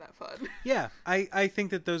personally find that fun. Yeah, I think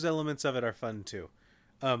that those elements of it are fun too.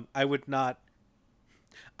 I would not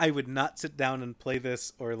sit down and play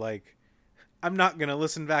this, or like, I'm not gonna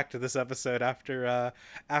listen back to this episode after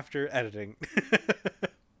editing,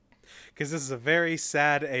 because this is a very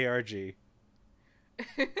sad ARG.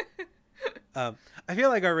 I feel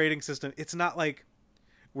like our rating system, it's not like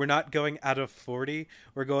we're not going out of 40,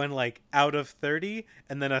 we're going like out of 30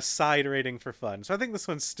 and then a side rating for fun. So I think this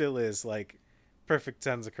one still is like perfect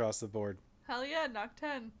 10s across the board. Hell yeah, knock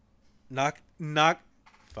 10. Fuck.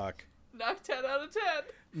 Knock 10 out of 10.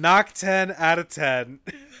 Knock 10 out of 10.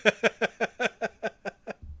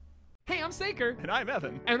 Hey, I'm Saker. And I'm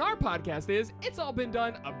Evan. And our podcast is It's All Been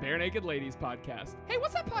Done, a Bare Naked Ladies podcast. Hey,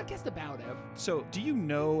 what's that podcast about, Ev? So, do you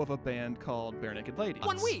know of a band called Bare Naked Ladies?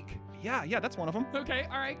 1 week. Yeah, that's one of them. Okay,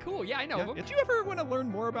 all right, cool. Yeah, I know of them. Did you ever want to learn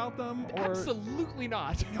more about them? Or... Absolutely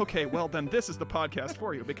not. Okay, well then this is the podcast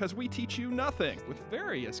for you, because we teach you nothing with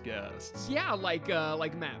various guests. Yeah, like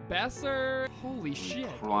Matt Besser. Holy shit.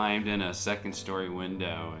 Climbed in a second-story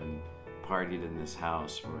window and partied in this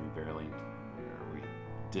house where we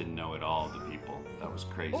didn't know it all, the people. That was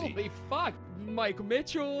crazy. Holy fuck. Mike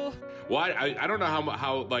Mitchell. Well, I don't know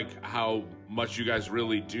how much you guys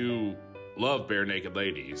really do love Bare Naked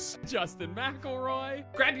Ladies. Justin McElroy.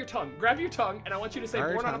 Grab your tongue, and I want you to say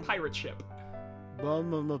born on a pirate ship.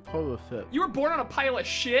 Born on a polar ship. You were born on a pile of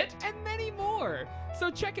shit, and many more. So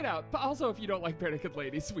check it out. But also, if you don't like Bare Naked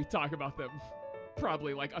Ladies, we talk about them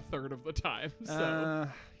probably like a third of the time. So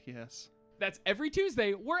Yes. That's every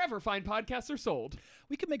Tuesday, wherever fine podcasts are sold.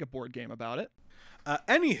 We could make a board game about it.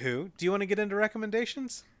 Anywho, do you want to get into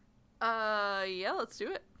recommendations? Yeah, let's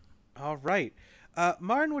do it. All right.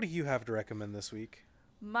 Marn, what do you have to recommend this week?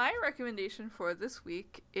 My recommendation for this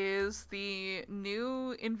week is the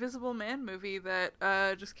new Invisible Man movie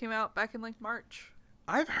that just came out back in like March.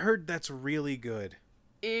 I've heard that's really good.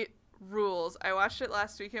 It rules. I watched it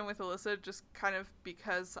last weekend with Alyssa just kind of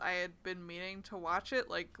because I had been meaning to watch it,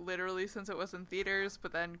 like literally since it was in theaters,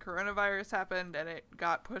 but then coronavirus happened and it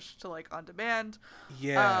got pushed to like on demand.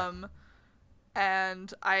 Yeah.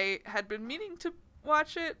 And I had been meaning to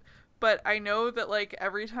watch it, but I know that like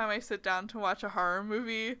every time I sit down to watch a horror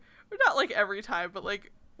movie, or not like every time, but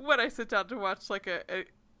like when I sit down to watch like an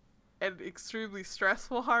extremely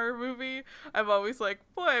stressful horror movie, I'm always like,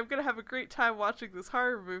 boy, I'm gonna have a great time watching this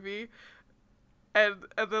horror movie, and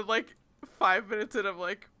then like 5 minutes in, I'm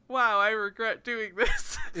like, wow, I regret doing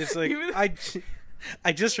this. It's like,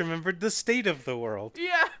 I just remembered the state of the world.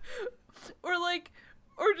 Yeah.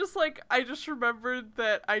 Or just like, I just remembered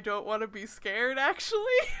that I don't want to be scared, actually.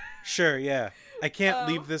 Sure, yeah. I can't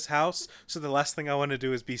leave this house, so the last thing I want to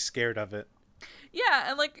do is be scared of it. Yeah,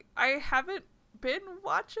 and like, I haven't been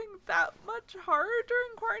watching that much horror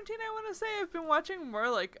during quarantine, I want to say. I've been watching more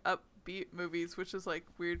like upbeat movies, which is like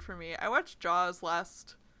weird for me. I watched Jaws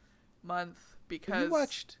last month because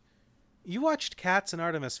you watched Cats and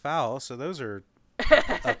Artemis Fowl, so those are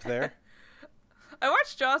up there. I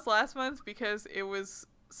watched Jaws last month because it was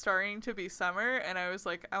starting to be summer, and I was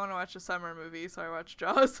like, I want to watch a summer movie, so I watched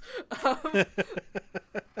Jaws. But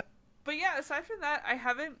yeah, aside from that, I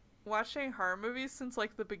haven't watched any horror movies since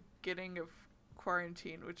like the beginning of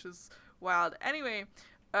quarantine, which is wild. Anyway,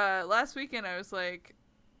 last weekend I was like,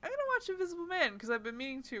 I'm gonna watch Invisible Man because I've been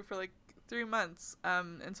meaning to for like 3 months.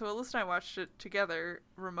 And so Alyssa and I watched it together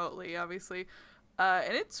remotely, obviously.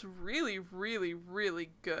 And it's really, really,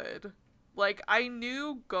 really good. Like, I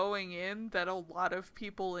knew going in that a lot of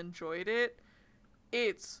people enjoyed it.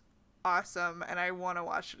 It's awesome, and I want to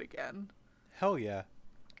watch it again. Hell yeah.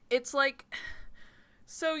 It's like,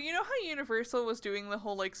 so you know how Universal was doing the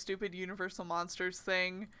whole like stupid Universal Monsters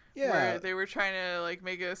thing? Yeah. Where they were trying to like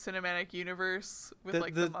make a cinematic universe with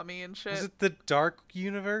like the Mummy and shit. Is it the Dark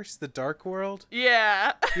Universe? The Dark World?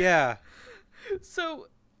 Yeah. Yeah. So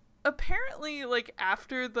apparently, like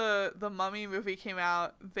after the Mummy movie came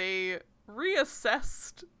out, they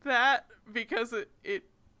reassessed that because it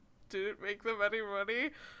didn't make them any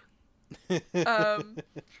money.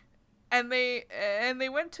 And they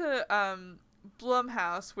went to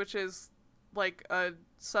Blumhouse, which is like a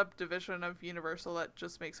subdivision of Universal that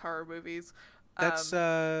just makes horror movies. That's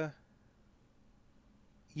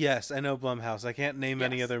yes, I know Blumhouse. I can't name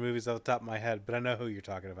any other movies off the top of my head, but I know who you're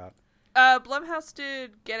talking about. Blumhouse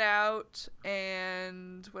did Get Out,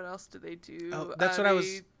 and what else did they do? Oh, that's what I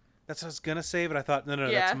was gonna say, but I thought no,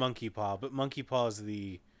 that's Monkey Paw. But Monkey Paw is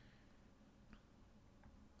the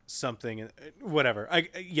something, whatever.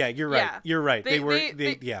 You're right. Yeah. You're right. They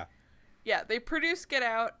they produced Get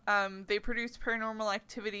Out. They produced Paranormal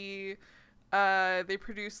Activity. They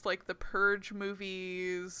produced like the Purge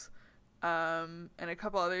movies, and a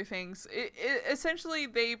couple other things. Essentially,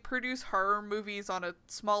 they produce horror movies on a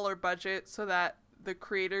smaller budget so that the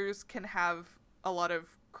creators can have a lot of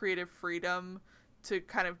creative freedom to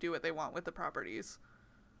kind of do what they want with the properties.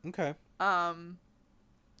 Okay.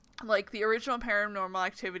 Like the original Paranormal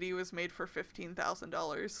Activity was made for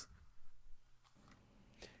 $15,000.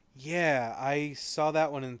 Yeah, I saw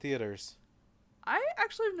that one in theaters. I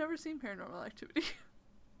actually have never seen Paranormal Activity.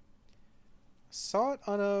 Saw it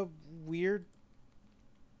on a weird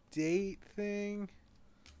date thing.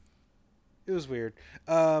 It was weird.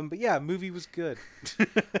 But yeah, movie was good.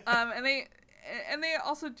 And they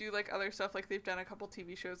also do like other stuff, like they've done a couple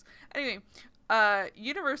TV shows. Anyway,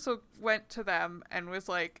 Universal went to them and was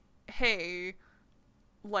like, hey,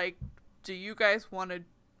 like, do you guys want to,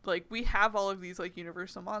 like, we have all of these like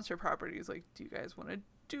Universal monster properties, like, do you guys want to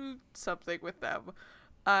do something with them?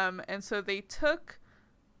 And so they took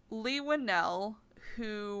Lee Winnell,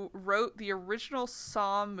 who wrote the original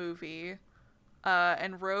Saw movie,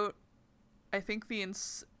 and wrote, I think he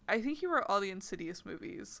wrote all the Insidious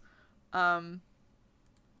movies.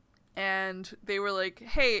 And they were like,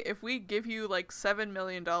 hey, if we give you like $7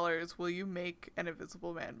 million, will you make an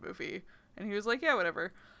Invisible Man movie? And he was like, yeah,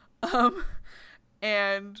 whatever.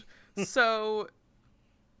 And so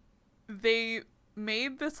they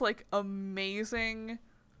made this like amazing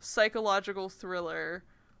psychological thriller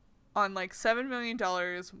on like $7 million.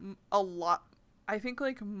 A lot. I think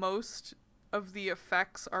like most of the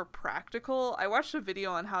effects are practical. I watched a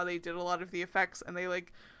video on how they did a lot of the effects, and they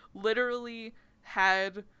like literally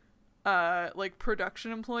had like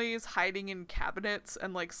production employees hiding in cabinets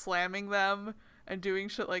and like slamming them and doing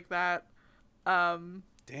shit like that.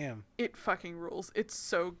 Damn. It fucking rules. It's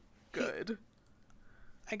so good.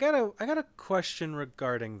 I got a question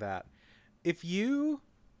regarding that. If you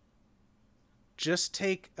just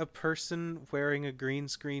take a person wearing a green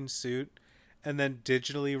screen suit and then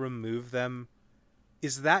digitally remove them,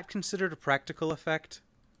 is that considered a practical effect?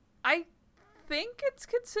 I think it's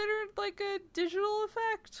considered like a digital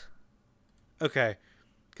effect. Okay.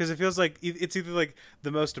 Because it feels like it's either like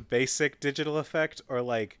the most basic digital effect or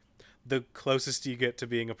like the closest you get to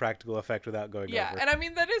being a practical effect without going Yeah, over. and I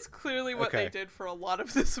mean that is clearly what they Okay. did for a lot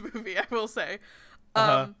of this movie, I will say.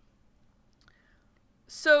 Uh-huh.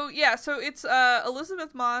 So it's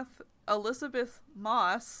Elizabeth Moss,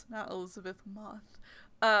 not Elizabeth Moth.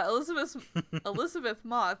 Elizabeth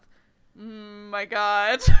Moth. My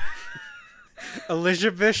God.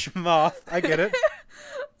 Elizabeth Moth. I get it.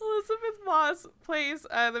 Elizabeth Moss plays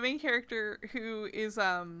the main character, who is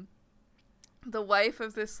the wife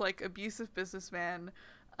of this like abusive businessman.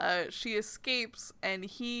 She escapes and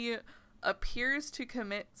he appears to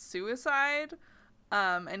commit suicide,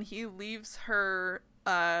 and he leaves her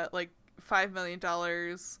like $5 million,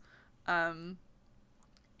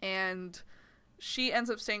 and she ends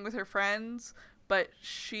up staying with her friends, but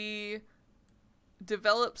she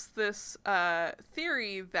develops this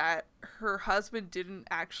theory that her husband didn't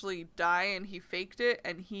actually die and he faked it,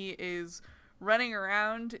 and he is running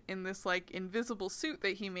around in this like invisible suit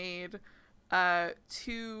that he made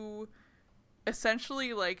to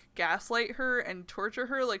essentially like gaslight her and torture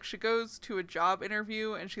her. Like, she goes to a job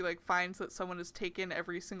interview and she like finds that someone has taken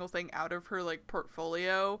every single thing out of her like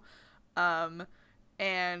portfolio,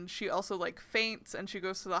 and she also like faints and she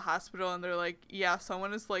goes to the hospital and they're like, yeah,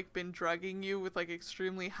 someone has like been drugging you with like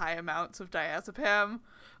extremely high amounts of diazepam.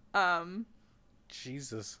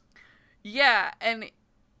 Jesus. Yeah, and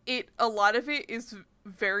a lot of it is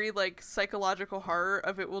very like psychological horror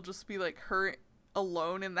of it will just be like her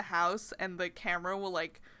alone in the house and the camera will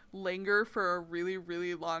like linger for a really,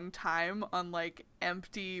 really long time on like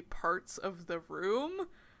empty parts of the room.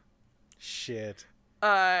 Shit.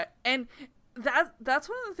 And that's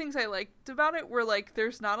one of the things I liked about it, where like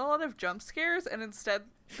there's not a lot of jump scares, and instead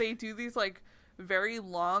they do these like very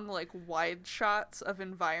long like wide shots of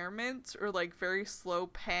environments, or like very slow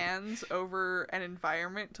pans over an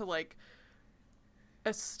environment to like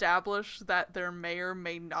establish that there may or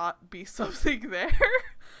may not be something there.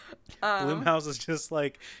 Blumhouse is just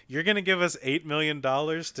like, you're gonna give us $8 million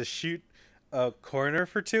to shoot a corner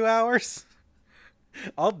for 2 hours?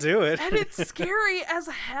 I'll do it. And it's scary as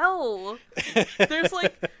hell.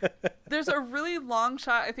 There's a really long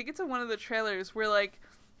shot, I think it's in one of the trailers, where like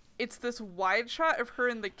it's this wide shot of her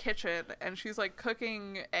in the kitchen and she's like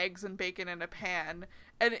cooking eggs and bacon in a pan,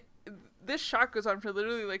 and this shot goes on for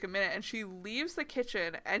literally like a minute, and she leaves the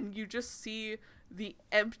kitchen and you just see the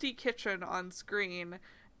empty kitchen on screen,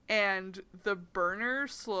 and the burner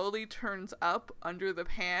slowly turns up under the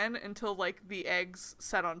pan until like the eggs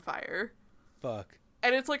set on fire. Fuck.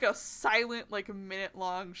 And it's like a silent, like,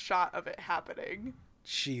 minute-long shot of it happening.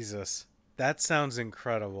 Jesus. That sounds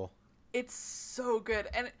incredible. It's so good.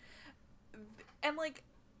 And like,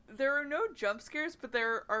 there are no jump scares, but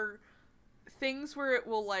there are things where it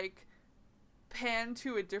will, like, pan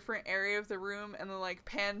to a different area of the room and then, like,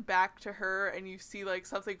 pan back to her and you see, like,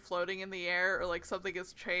 something floating in the air or, like, something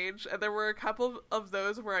has changed. And there were a couple of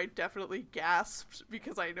those where I definitely gasped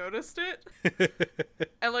because I noticed it.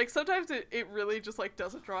 And, like, sometimes it really just, like,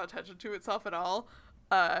 doesn't draw attention to itself at all.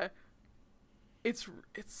 It's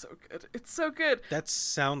so good. It's so good. That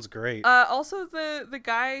sounds great. Also, the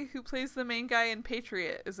guy who plays the main guy in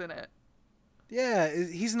Patriot is in it. Yeah,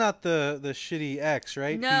 he's not the shitty ex,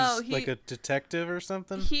 right? No, he's like a detective or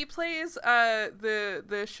something. He plays the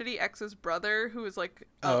shitty ex's brother, who is like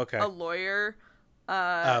a lawyer.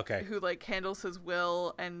 Okay. Who like handles his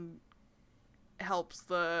will and helps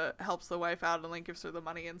the wife out and like gives her the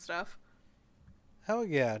money and stuff. Hell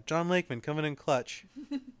yeah, John Lakeman coming in clutch.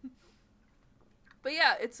 But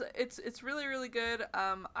yeah, it's really, really good.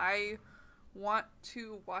 I want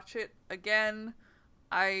to watch it again.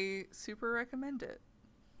 I super recommend it.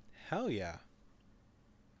 Hell yeah.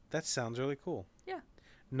 That sounds really cool. Yeah.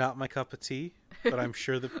 Not my cup of tea, but I'm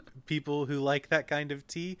sure the people who like that kind of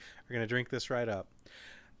tea are going to drink this right up.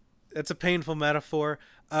 It's a painful metaphor.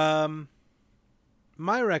 My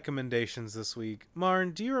recommendations this week.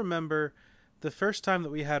 Marn, do you remember the first time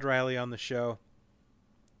that we had Riley on the show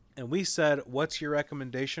and we said, what's your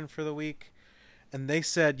recommendation for the week? And they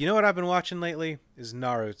said, you know what I've been watching lately is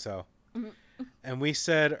Naruto. And we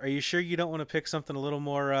said, are you sure you don't want to pick something a little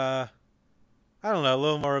more I don't know, a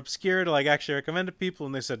little more obscure to like actually recommend to people,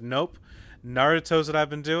 and they said nope. Naruto's what I've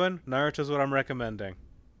been doing. Naruto's what I'm recommending.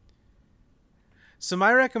 So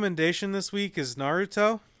my recommendation this week is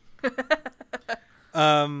Naruto.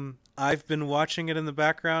 I've been watching it in the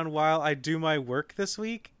background while I do my work this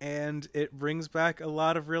week, and it brings back a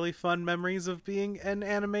lot of really fun memories of being an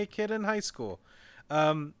anime kid in high school.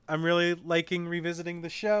 I'm really liking revisiting the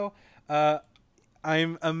show.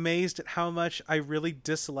 I'm amazed at how much I really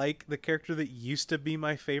dislike the character that used to be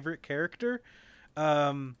my favorite character.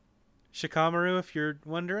 Shikamaru, if you're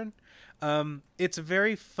wondering. It's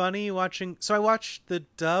very funny watching... So I watch the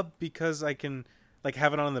dub because I can like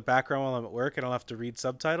have it on in the background while I'm at work. I don't have to read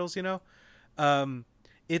subtitles, you know?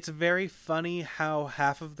 It's very funny how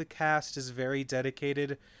half of the cast is very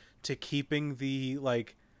dedicated to keeping the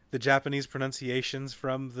Japanese pronunciations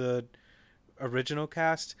from the original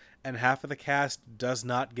cast, and half of the cast does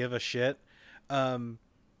not give a shit.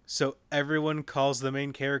 So everyone calls the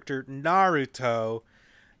main character Naruto,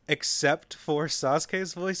 except for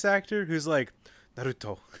Sasuke's voice actor, who's like,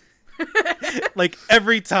 Naruto. Like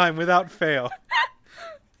every time without fail.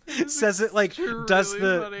 Says it like does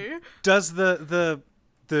really the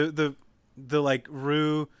like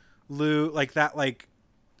Lu like that like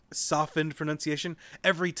softened pronunciation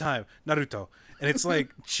every time, Naruto. And it's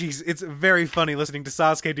like, jeez, it's very funny listening to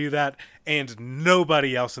Sasuke do that and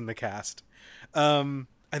nobody else in the cast.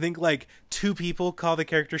 I think like 2 people call the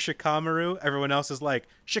character Shikamaru. Everyone else is like,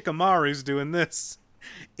 Shikamaru's doing this.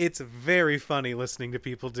 It's very funny listening to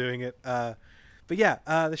people doing it. But yeah,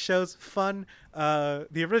 the show's fun.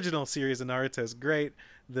 The original series of Naruto is great.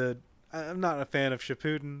 I'm not a fan of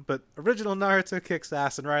Shippuden, but original Naruto kicks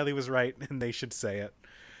ass, and Riley was right, and they should say it.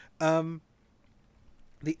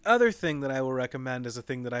 The other thing that I will recommend as a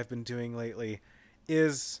thing that I've been doing lately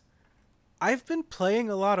is I've been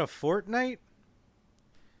playing a lot of Fortnite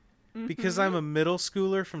because I'm a middle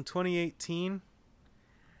schooler from 2018,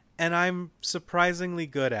 and I'm surprisingly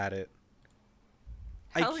good at it.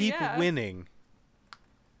 Hell I keep yeah. winning.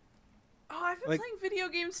 Oh, I've been Like- playing video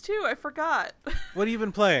games too. I forgot. What have you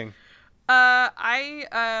been playing? So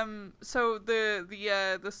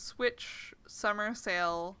the Switch summer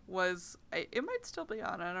sale was, it might still be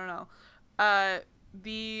on, I don't know.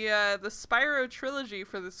 The Spyro trilogy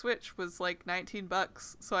for the Switch was like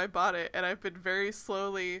 $19, so I bought it, and I've been very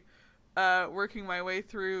slowly working my way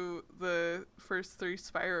through the first 3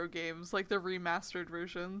 Spyro games, like the remastered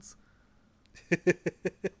versions.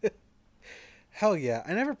 Hell yeah.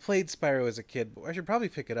 I never played Spyro as a kid, but I should probably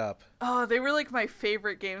pick it up. Oh, they were like my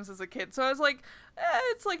favorite games as a kid. So I was like,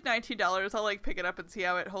 it's like $19. I'll like pick it up and see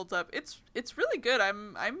how it holds up. It's really good.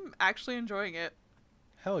 I'm actually enjoying it.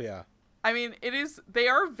 Hell yeah. I mean, they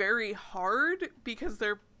are very hard because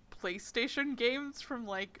they're PlayStation games from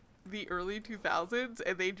like the early 2000s,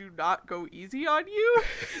 and they do not go easy on you,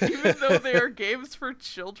 even though they are games for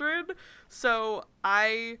children. So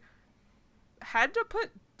I had to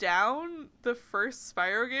put down the first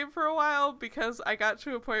Spyro game for a while because I got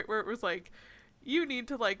to a point where it was like, you need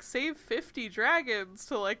to like save 50 dragons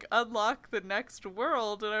to like unlock the next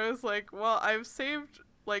world, and I was like, well, I've saved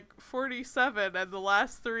like 47 and the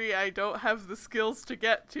last 3 I don't have the skills to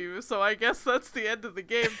get to, so I guess that's the end of the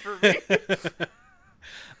game for me.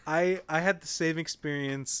 I had the same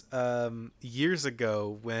experience years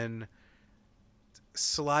ago when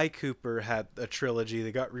Sly Cooper had a trilogy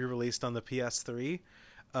that got re-released on the PS3,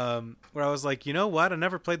 where I was like, you know what? I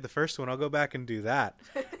never played the first one. I'll go back and do that.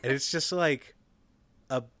 And it's just like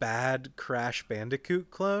a bad Crash Bandicoot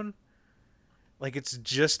clone. Like, it's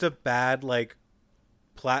just a bad, like,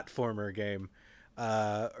 platformer game.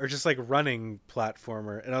 Or just, like, running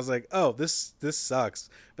platformer. And I was like, oh, this sucks.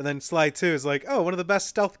 But then Sly 2 is like, oh, one of the best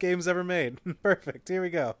stealth games ever made. Perfect. Here we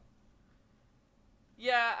go.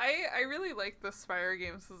 Yeah, I really liked the Spyro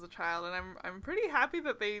games as a child, and I'm pretty happy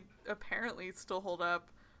that they apparently still hold up.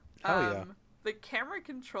 Hell yeah. The camera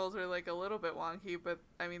controls are like a little bit wonky, but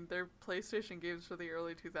I mean, they're PlayStation games for the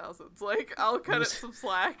early 2000s. Like, I'll cut it some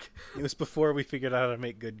slack. It was before we figured out how to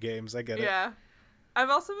make good games. I get it. Yeah.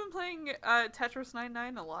 I've also been playing Tetris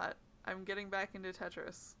 99 a lot. I'm getting back into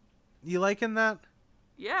Tetris. You liking that?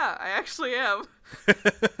 Yeah, I actually am.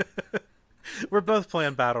 We're both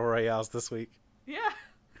playing Battle Royales this week. Yeah.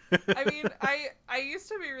 I mean, I used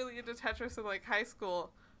to be really into Tetris in like high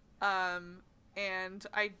school. And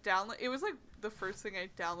it was like the first thing I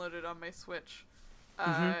downloaded on my Switch.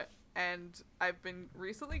 And I've been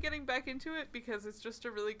recently getting back into it because it's just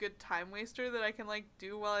a really good time waster that I can like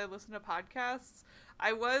do while I listen to podcasts.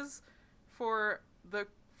 I was, for the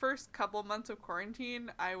first couple months of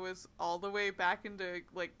quarantine, I was all the way back into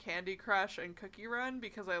like Candy Crush and Cookie Run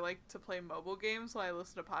because I like to play mobile games while I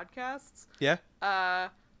listen to podcasts. Yeah.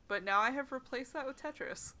 But now I have replaced that with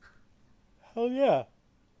Tetris. Hell yeah.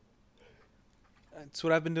 That's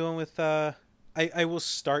what I've been doing with, I will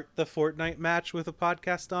start the Fortnite match with a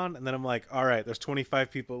podcast on, and then I'm like, all right, there's 25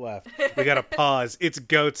 people left. We gotta pause. It's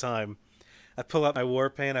go time. I pull out my war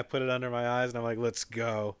paint, I put it under my eyes, and I'm like, let's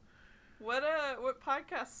go. What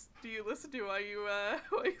podcasts do you listen to while you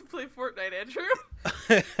play Fortnite, Andrew?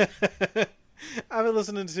 I've been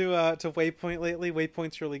listening to Waypoint lately.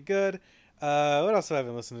 Waypoint's really good. What else have I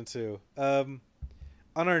been listening to? On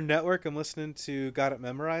our network, I'm listening to Got It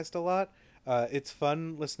Memorized a lot. It's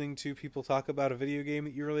fun listening to people talk about a video game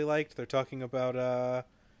that you really liked. They're talking about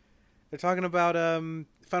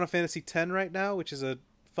Final Fantasy X right now, which is a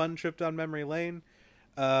fun trip down memory lane.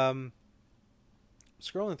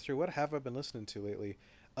 Scrolling through, what have I been listening to lately?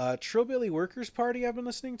 Trillbilly Workers Party I've been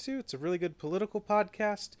listening to. It's a really good political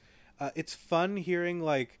podcast. It's fun hearing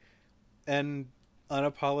like an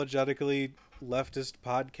unapologetically leftist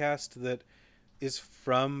podcast that is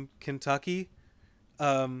from Kentucky.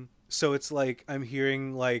 So it's like I'm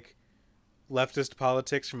hearing like leftist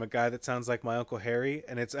politics from a guy that sounds like my Uncle Harry,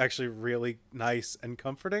 and it's actually really nice and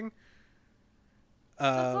comforting.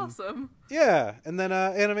 That's awesome. Yeah, and then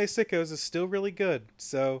Anime Sickos is still really good.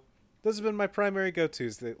 So those have been my primary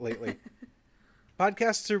go-tos lately.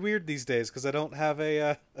 Podcasts are weird these days because I don't have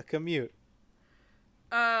a commute.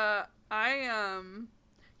 Yeah, I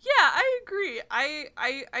agree.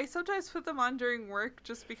 I sometimes put them on during work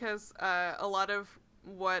just because a lot of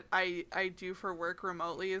what I do for work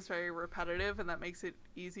remotely is very repetitive, and that makes it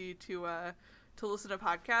easy to listen to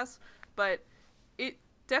podcasts. But it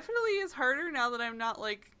definitely is harder now that I'm not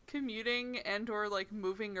like commuting and or like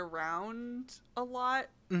moving around a lot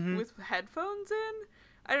with headphones in.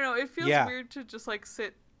 I don't know. It feels weird to just like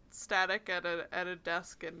sit static at a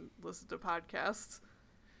desk and listen to podcasts.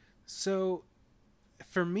 So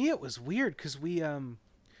for me, it was weird because we,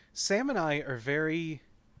 Sam and I are very,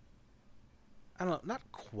 I don't know, not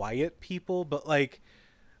quiet people, but like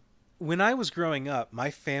when I was growing up, my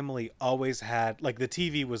family always had, like, the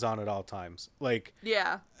TV was on at all times. Like,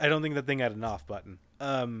 yeah, I don't think that thing had an off button.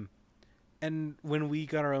 And when we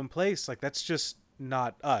got our own place, like, that's just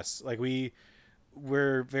not us. Like,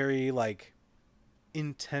 we're very, like,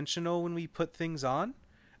 intentional when we put things on,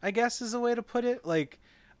 I guess is a way to put it. Like,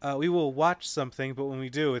 we will watch something, but when we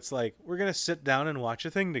do, it's like, we're going to sit down and watch a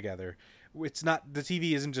thing together. It's not, the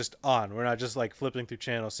TV isn't just on. We're not just, like, flipping through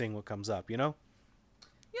channels, seeing what comes up, you know?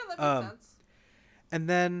 Yeah, that makes sense. And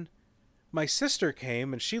then my sister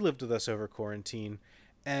came, and she lived with us over quarantine,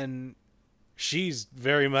 and she's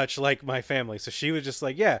very much like my family. So she was just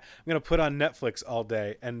like, yeah, I'm going to put on Netflix all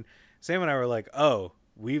day. And Sam and I were like, oh,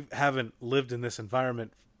 we haven't lived in this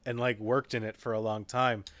environment and, like, worked in it for a long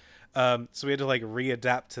time. So we had to, like,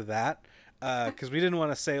 readapt to that. Because we didn't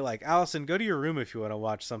want to say, like, Allison, go to your room if you want to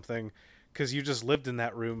watch something, because you just lived in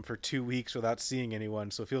that room for 2 weeks without seeing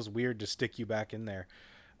anyone. So it feels weird to stick you back in there.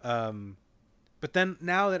 But then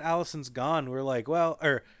now that Allison's gone, we're like, well,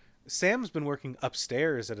 or Sam's been working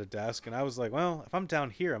upstairs at a desk, and I was like, well, if I'm down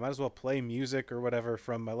here, I might as well play music or whatever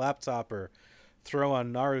from my laptop or throw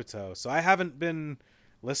on Naruto. So I haven't been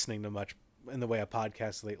listening to much in the way of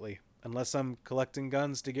podcasts lately, unless I'm collecting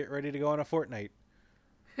guns to get ready to go on a Fortnite.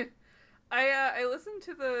 I listened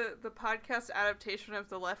to the podcast adaptation of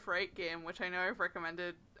the Left Right game, which I know I've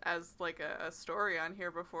recommended as like a story on here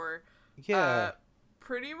before. Yeah.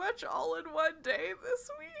 Pretty much all in one day this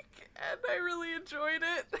week, and I really enjoyed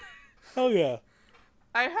it. Oh yeah.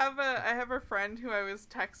 I have a friend who I was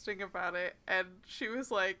texting about it, and she was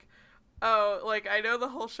like, oh, like, I know the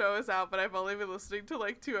whole show is out, but I've only been listening to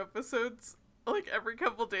like 2 episodes like every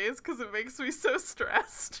couple days because it makes me so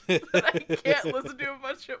stressed that I can't listen to a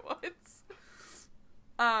bunch at once.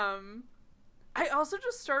 I also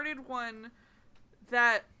just started one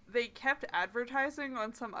that they kept advertising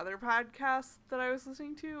on some other podcast that I was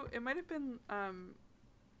listening to. It might have been,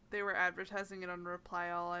 they were advertising it on Reply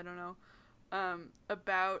All, I don't know,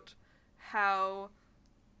 about how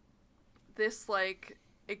this, like,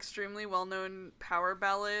 extremely well-known power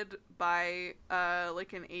ballad by,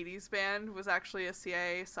 like, an 80s band was actually a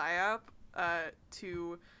CIA psyop,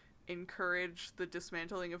 to encourage the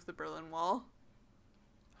dismantling of the Berlin Wall.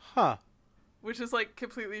 Huh. Which is, like,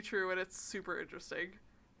 completely true, and it's super interesting.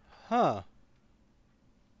 Huh.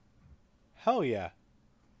 Hell yeah.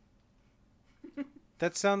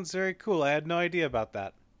 That sounds very cool. I had no idea about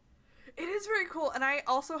that. It is very cool, and I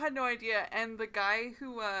also had no idea, and the guy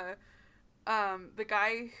who The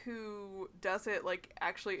guy who does it, like,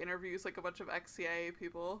 actually interviews, like, a bunch of ex-CIA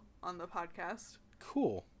people on the podcast.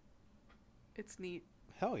 Cool. It's neat.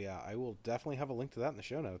 Hell yeah. I will definitely have a link to that in the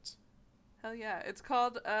show notes. Hell yeah. It's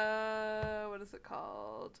called, what is it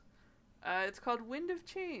called? It's called Wind of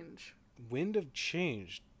Change. Wind of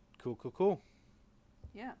Change. Cool.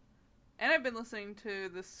 Yeah. And I've been listening to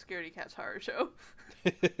the Scaredy Cats horror show.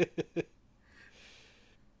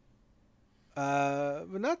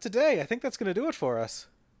 But not today. I think that's going to do it for us.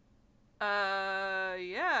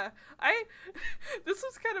 Yeah. This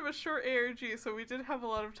was kind of a short ARG, so we did have a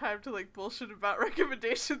lot of time to, like, bullshit about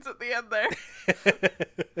recommendations at the end there.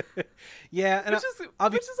 Yeah, and which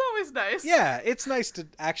is always nice. Yeah, it's nice to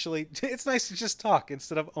just talk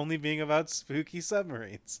instead of only being about spooky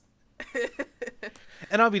submarines.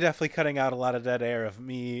 And I'll be definitely cutting out a lot of dead air of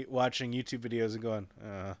me watching YouTube videos and going,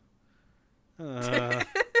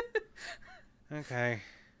 okay.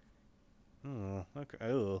 Oh,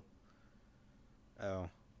 okay. Oh.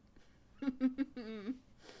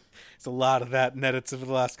 It's a lot of that in edits over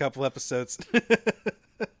the last couple episodes.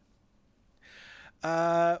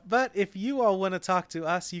 But if you all want to talk to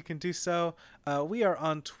us, you can do so. We are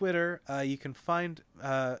on Twitter. You can find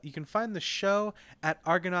the show at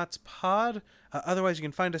Argonauts Pod. Otherwise, you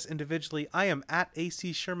can find us individually. I am at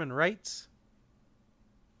AC Sherman Writes.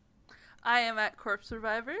 I am at Corpse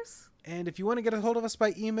Survivors. And if you want to get a hold of us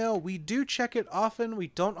by email, we do check it often. We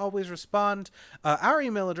don't always respond. Our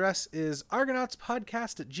email address is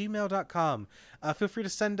argonautspodcast@gmail.com. Feel free to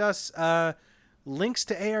send us links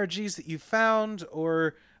to ARGs that you found,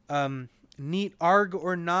 or neat ARG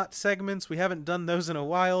or not segments. We haven't done those in a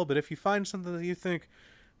while, but if you find something that you think,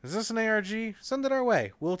 is this an ARG? Send it our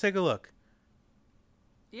way. We'll take a look.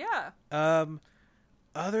 Yeah.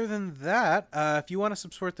 Other than that, if you want to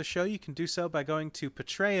support the show, you can do so by going to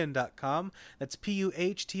patreon.com. That's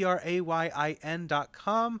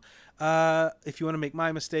PUHTRAYIN.com. If you want to make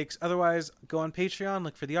my mistakes. Otherwise, go on Patreon,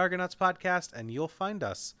 look for the Argonauts Podcast, and you'll find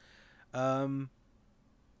us. I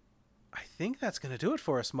think that's going to do it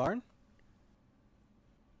for us, Martin.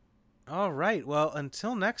 All right. Well,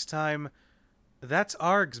 until next time, that's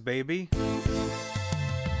ARGs, baby.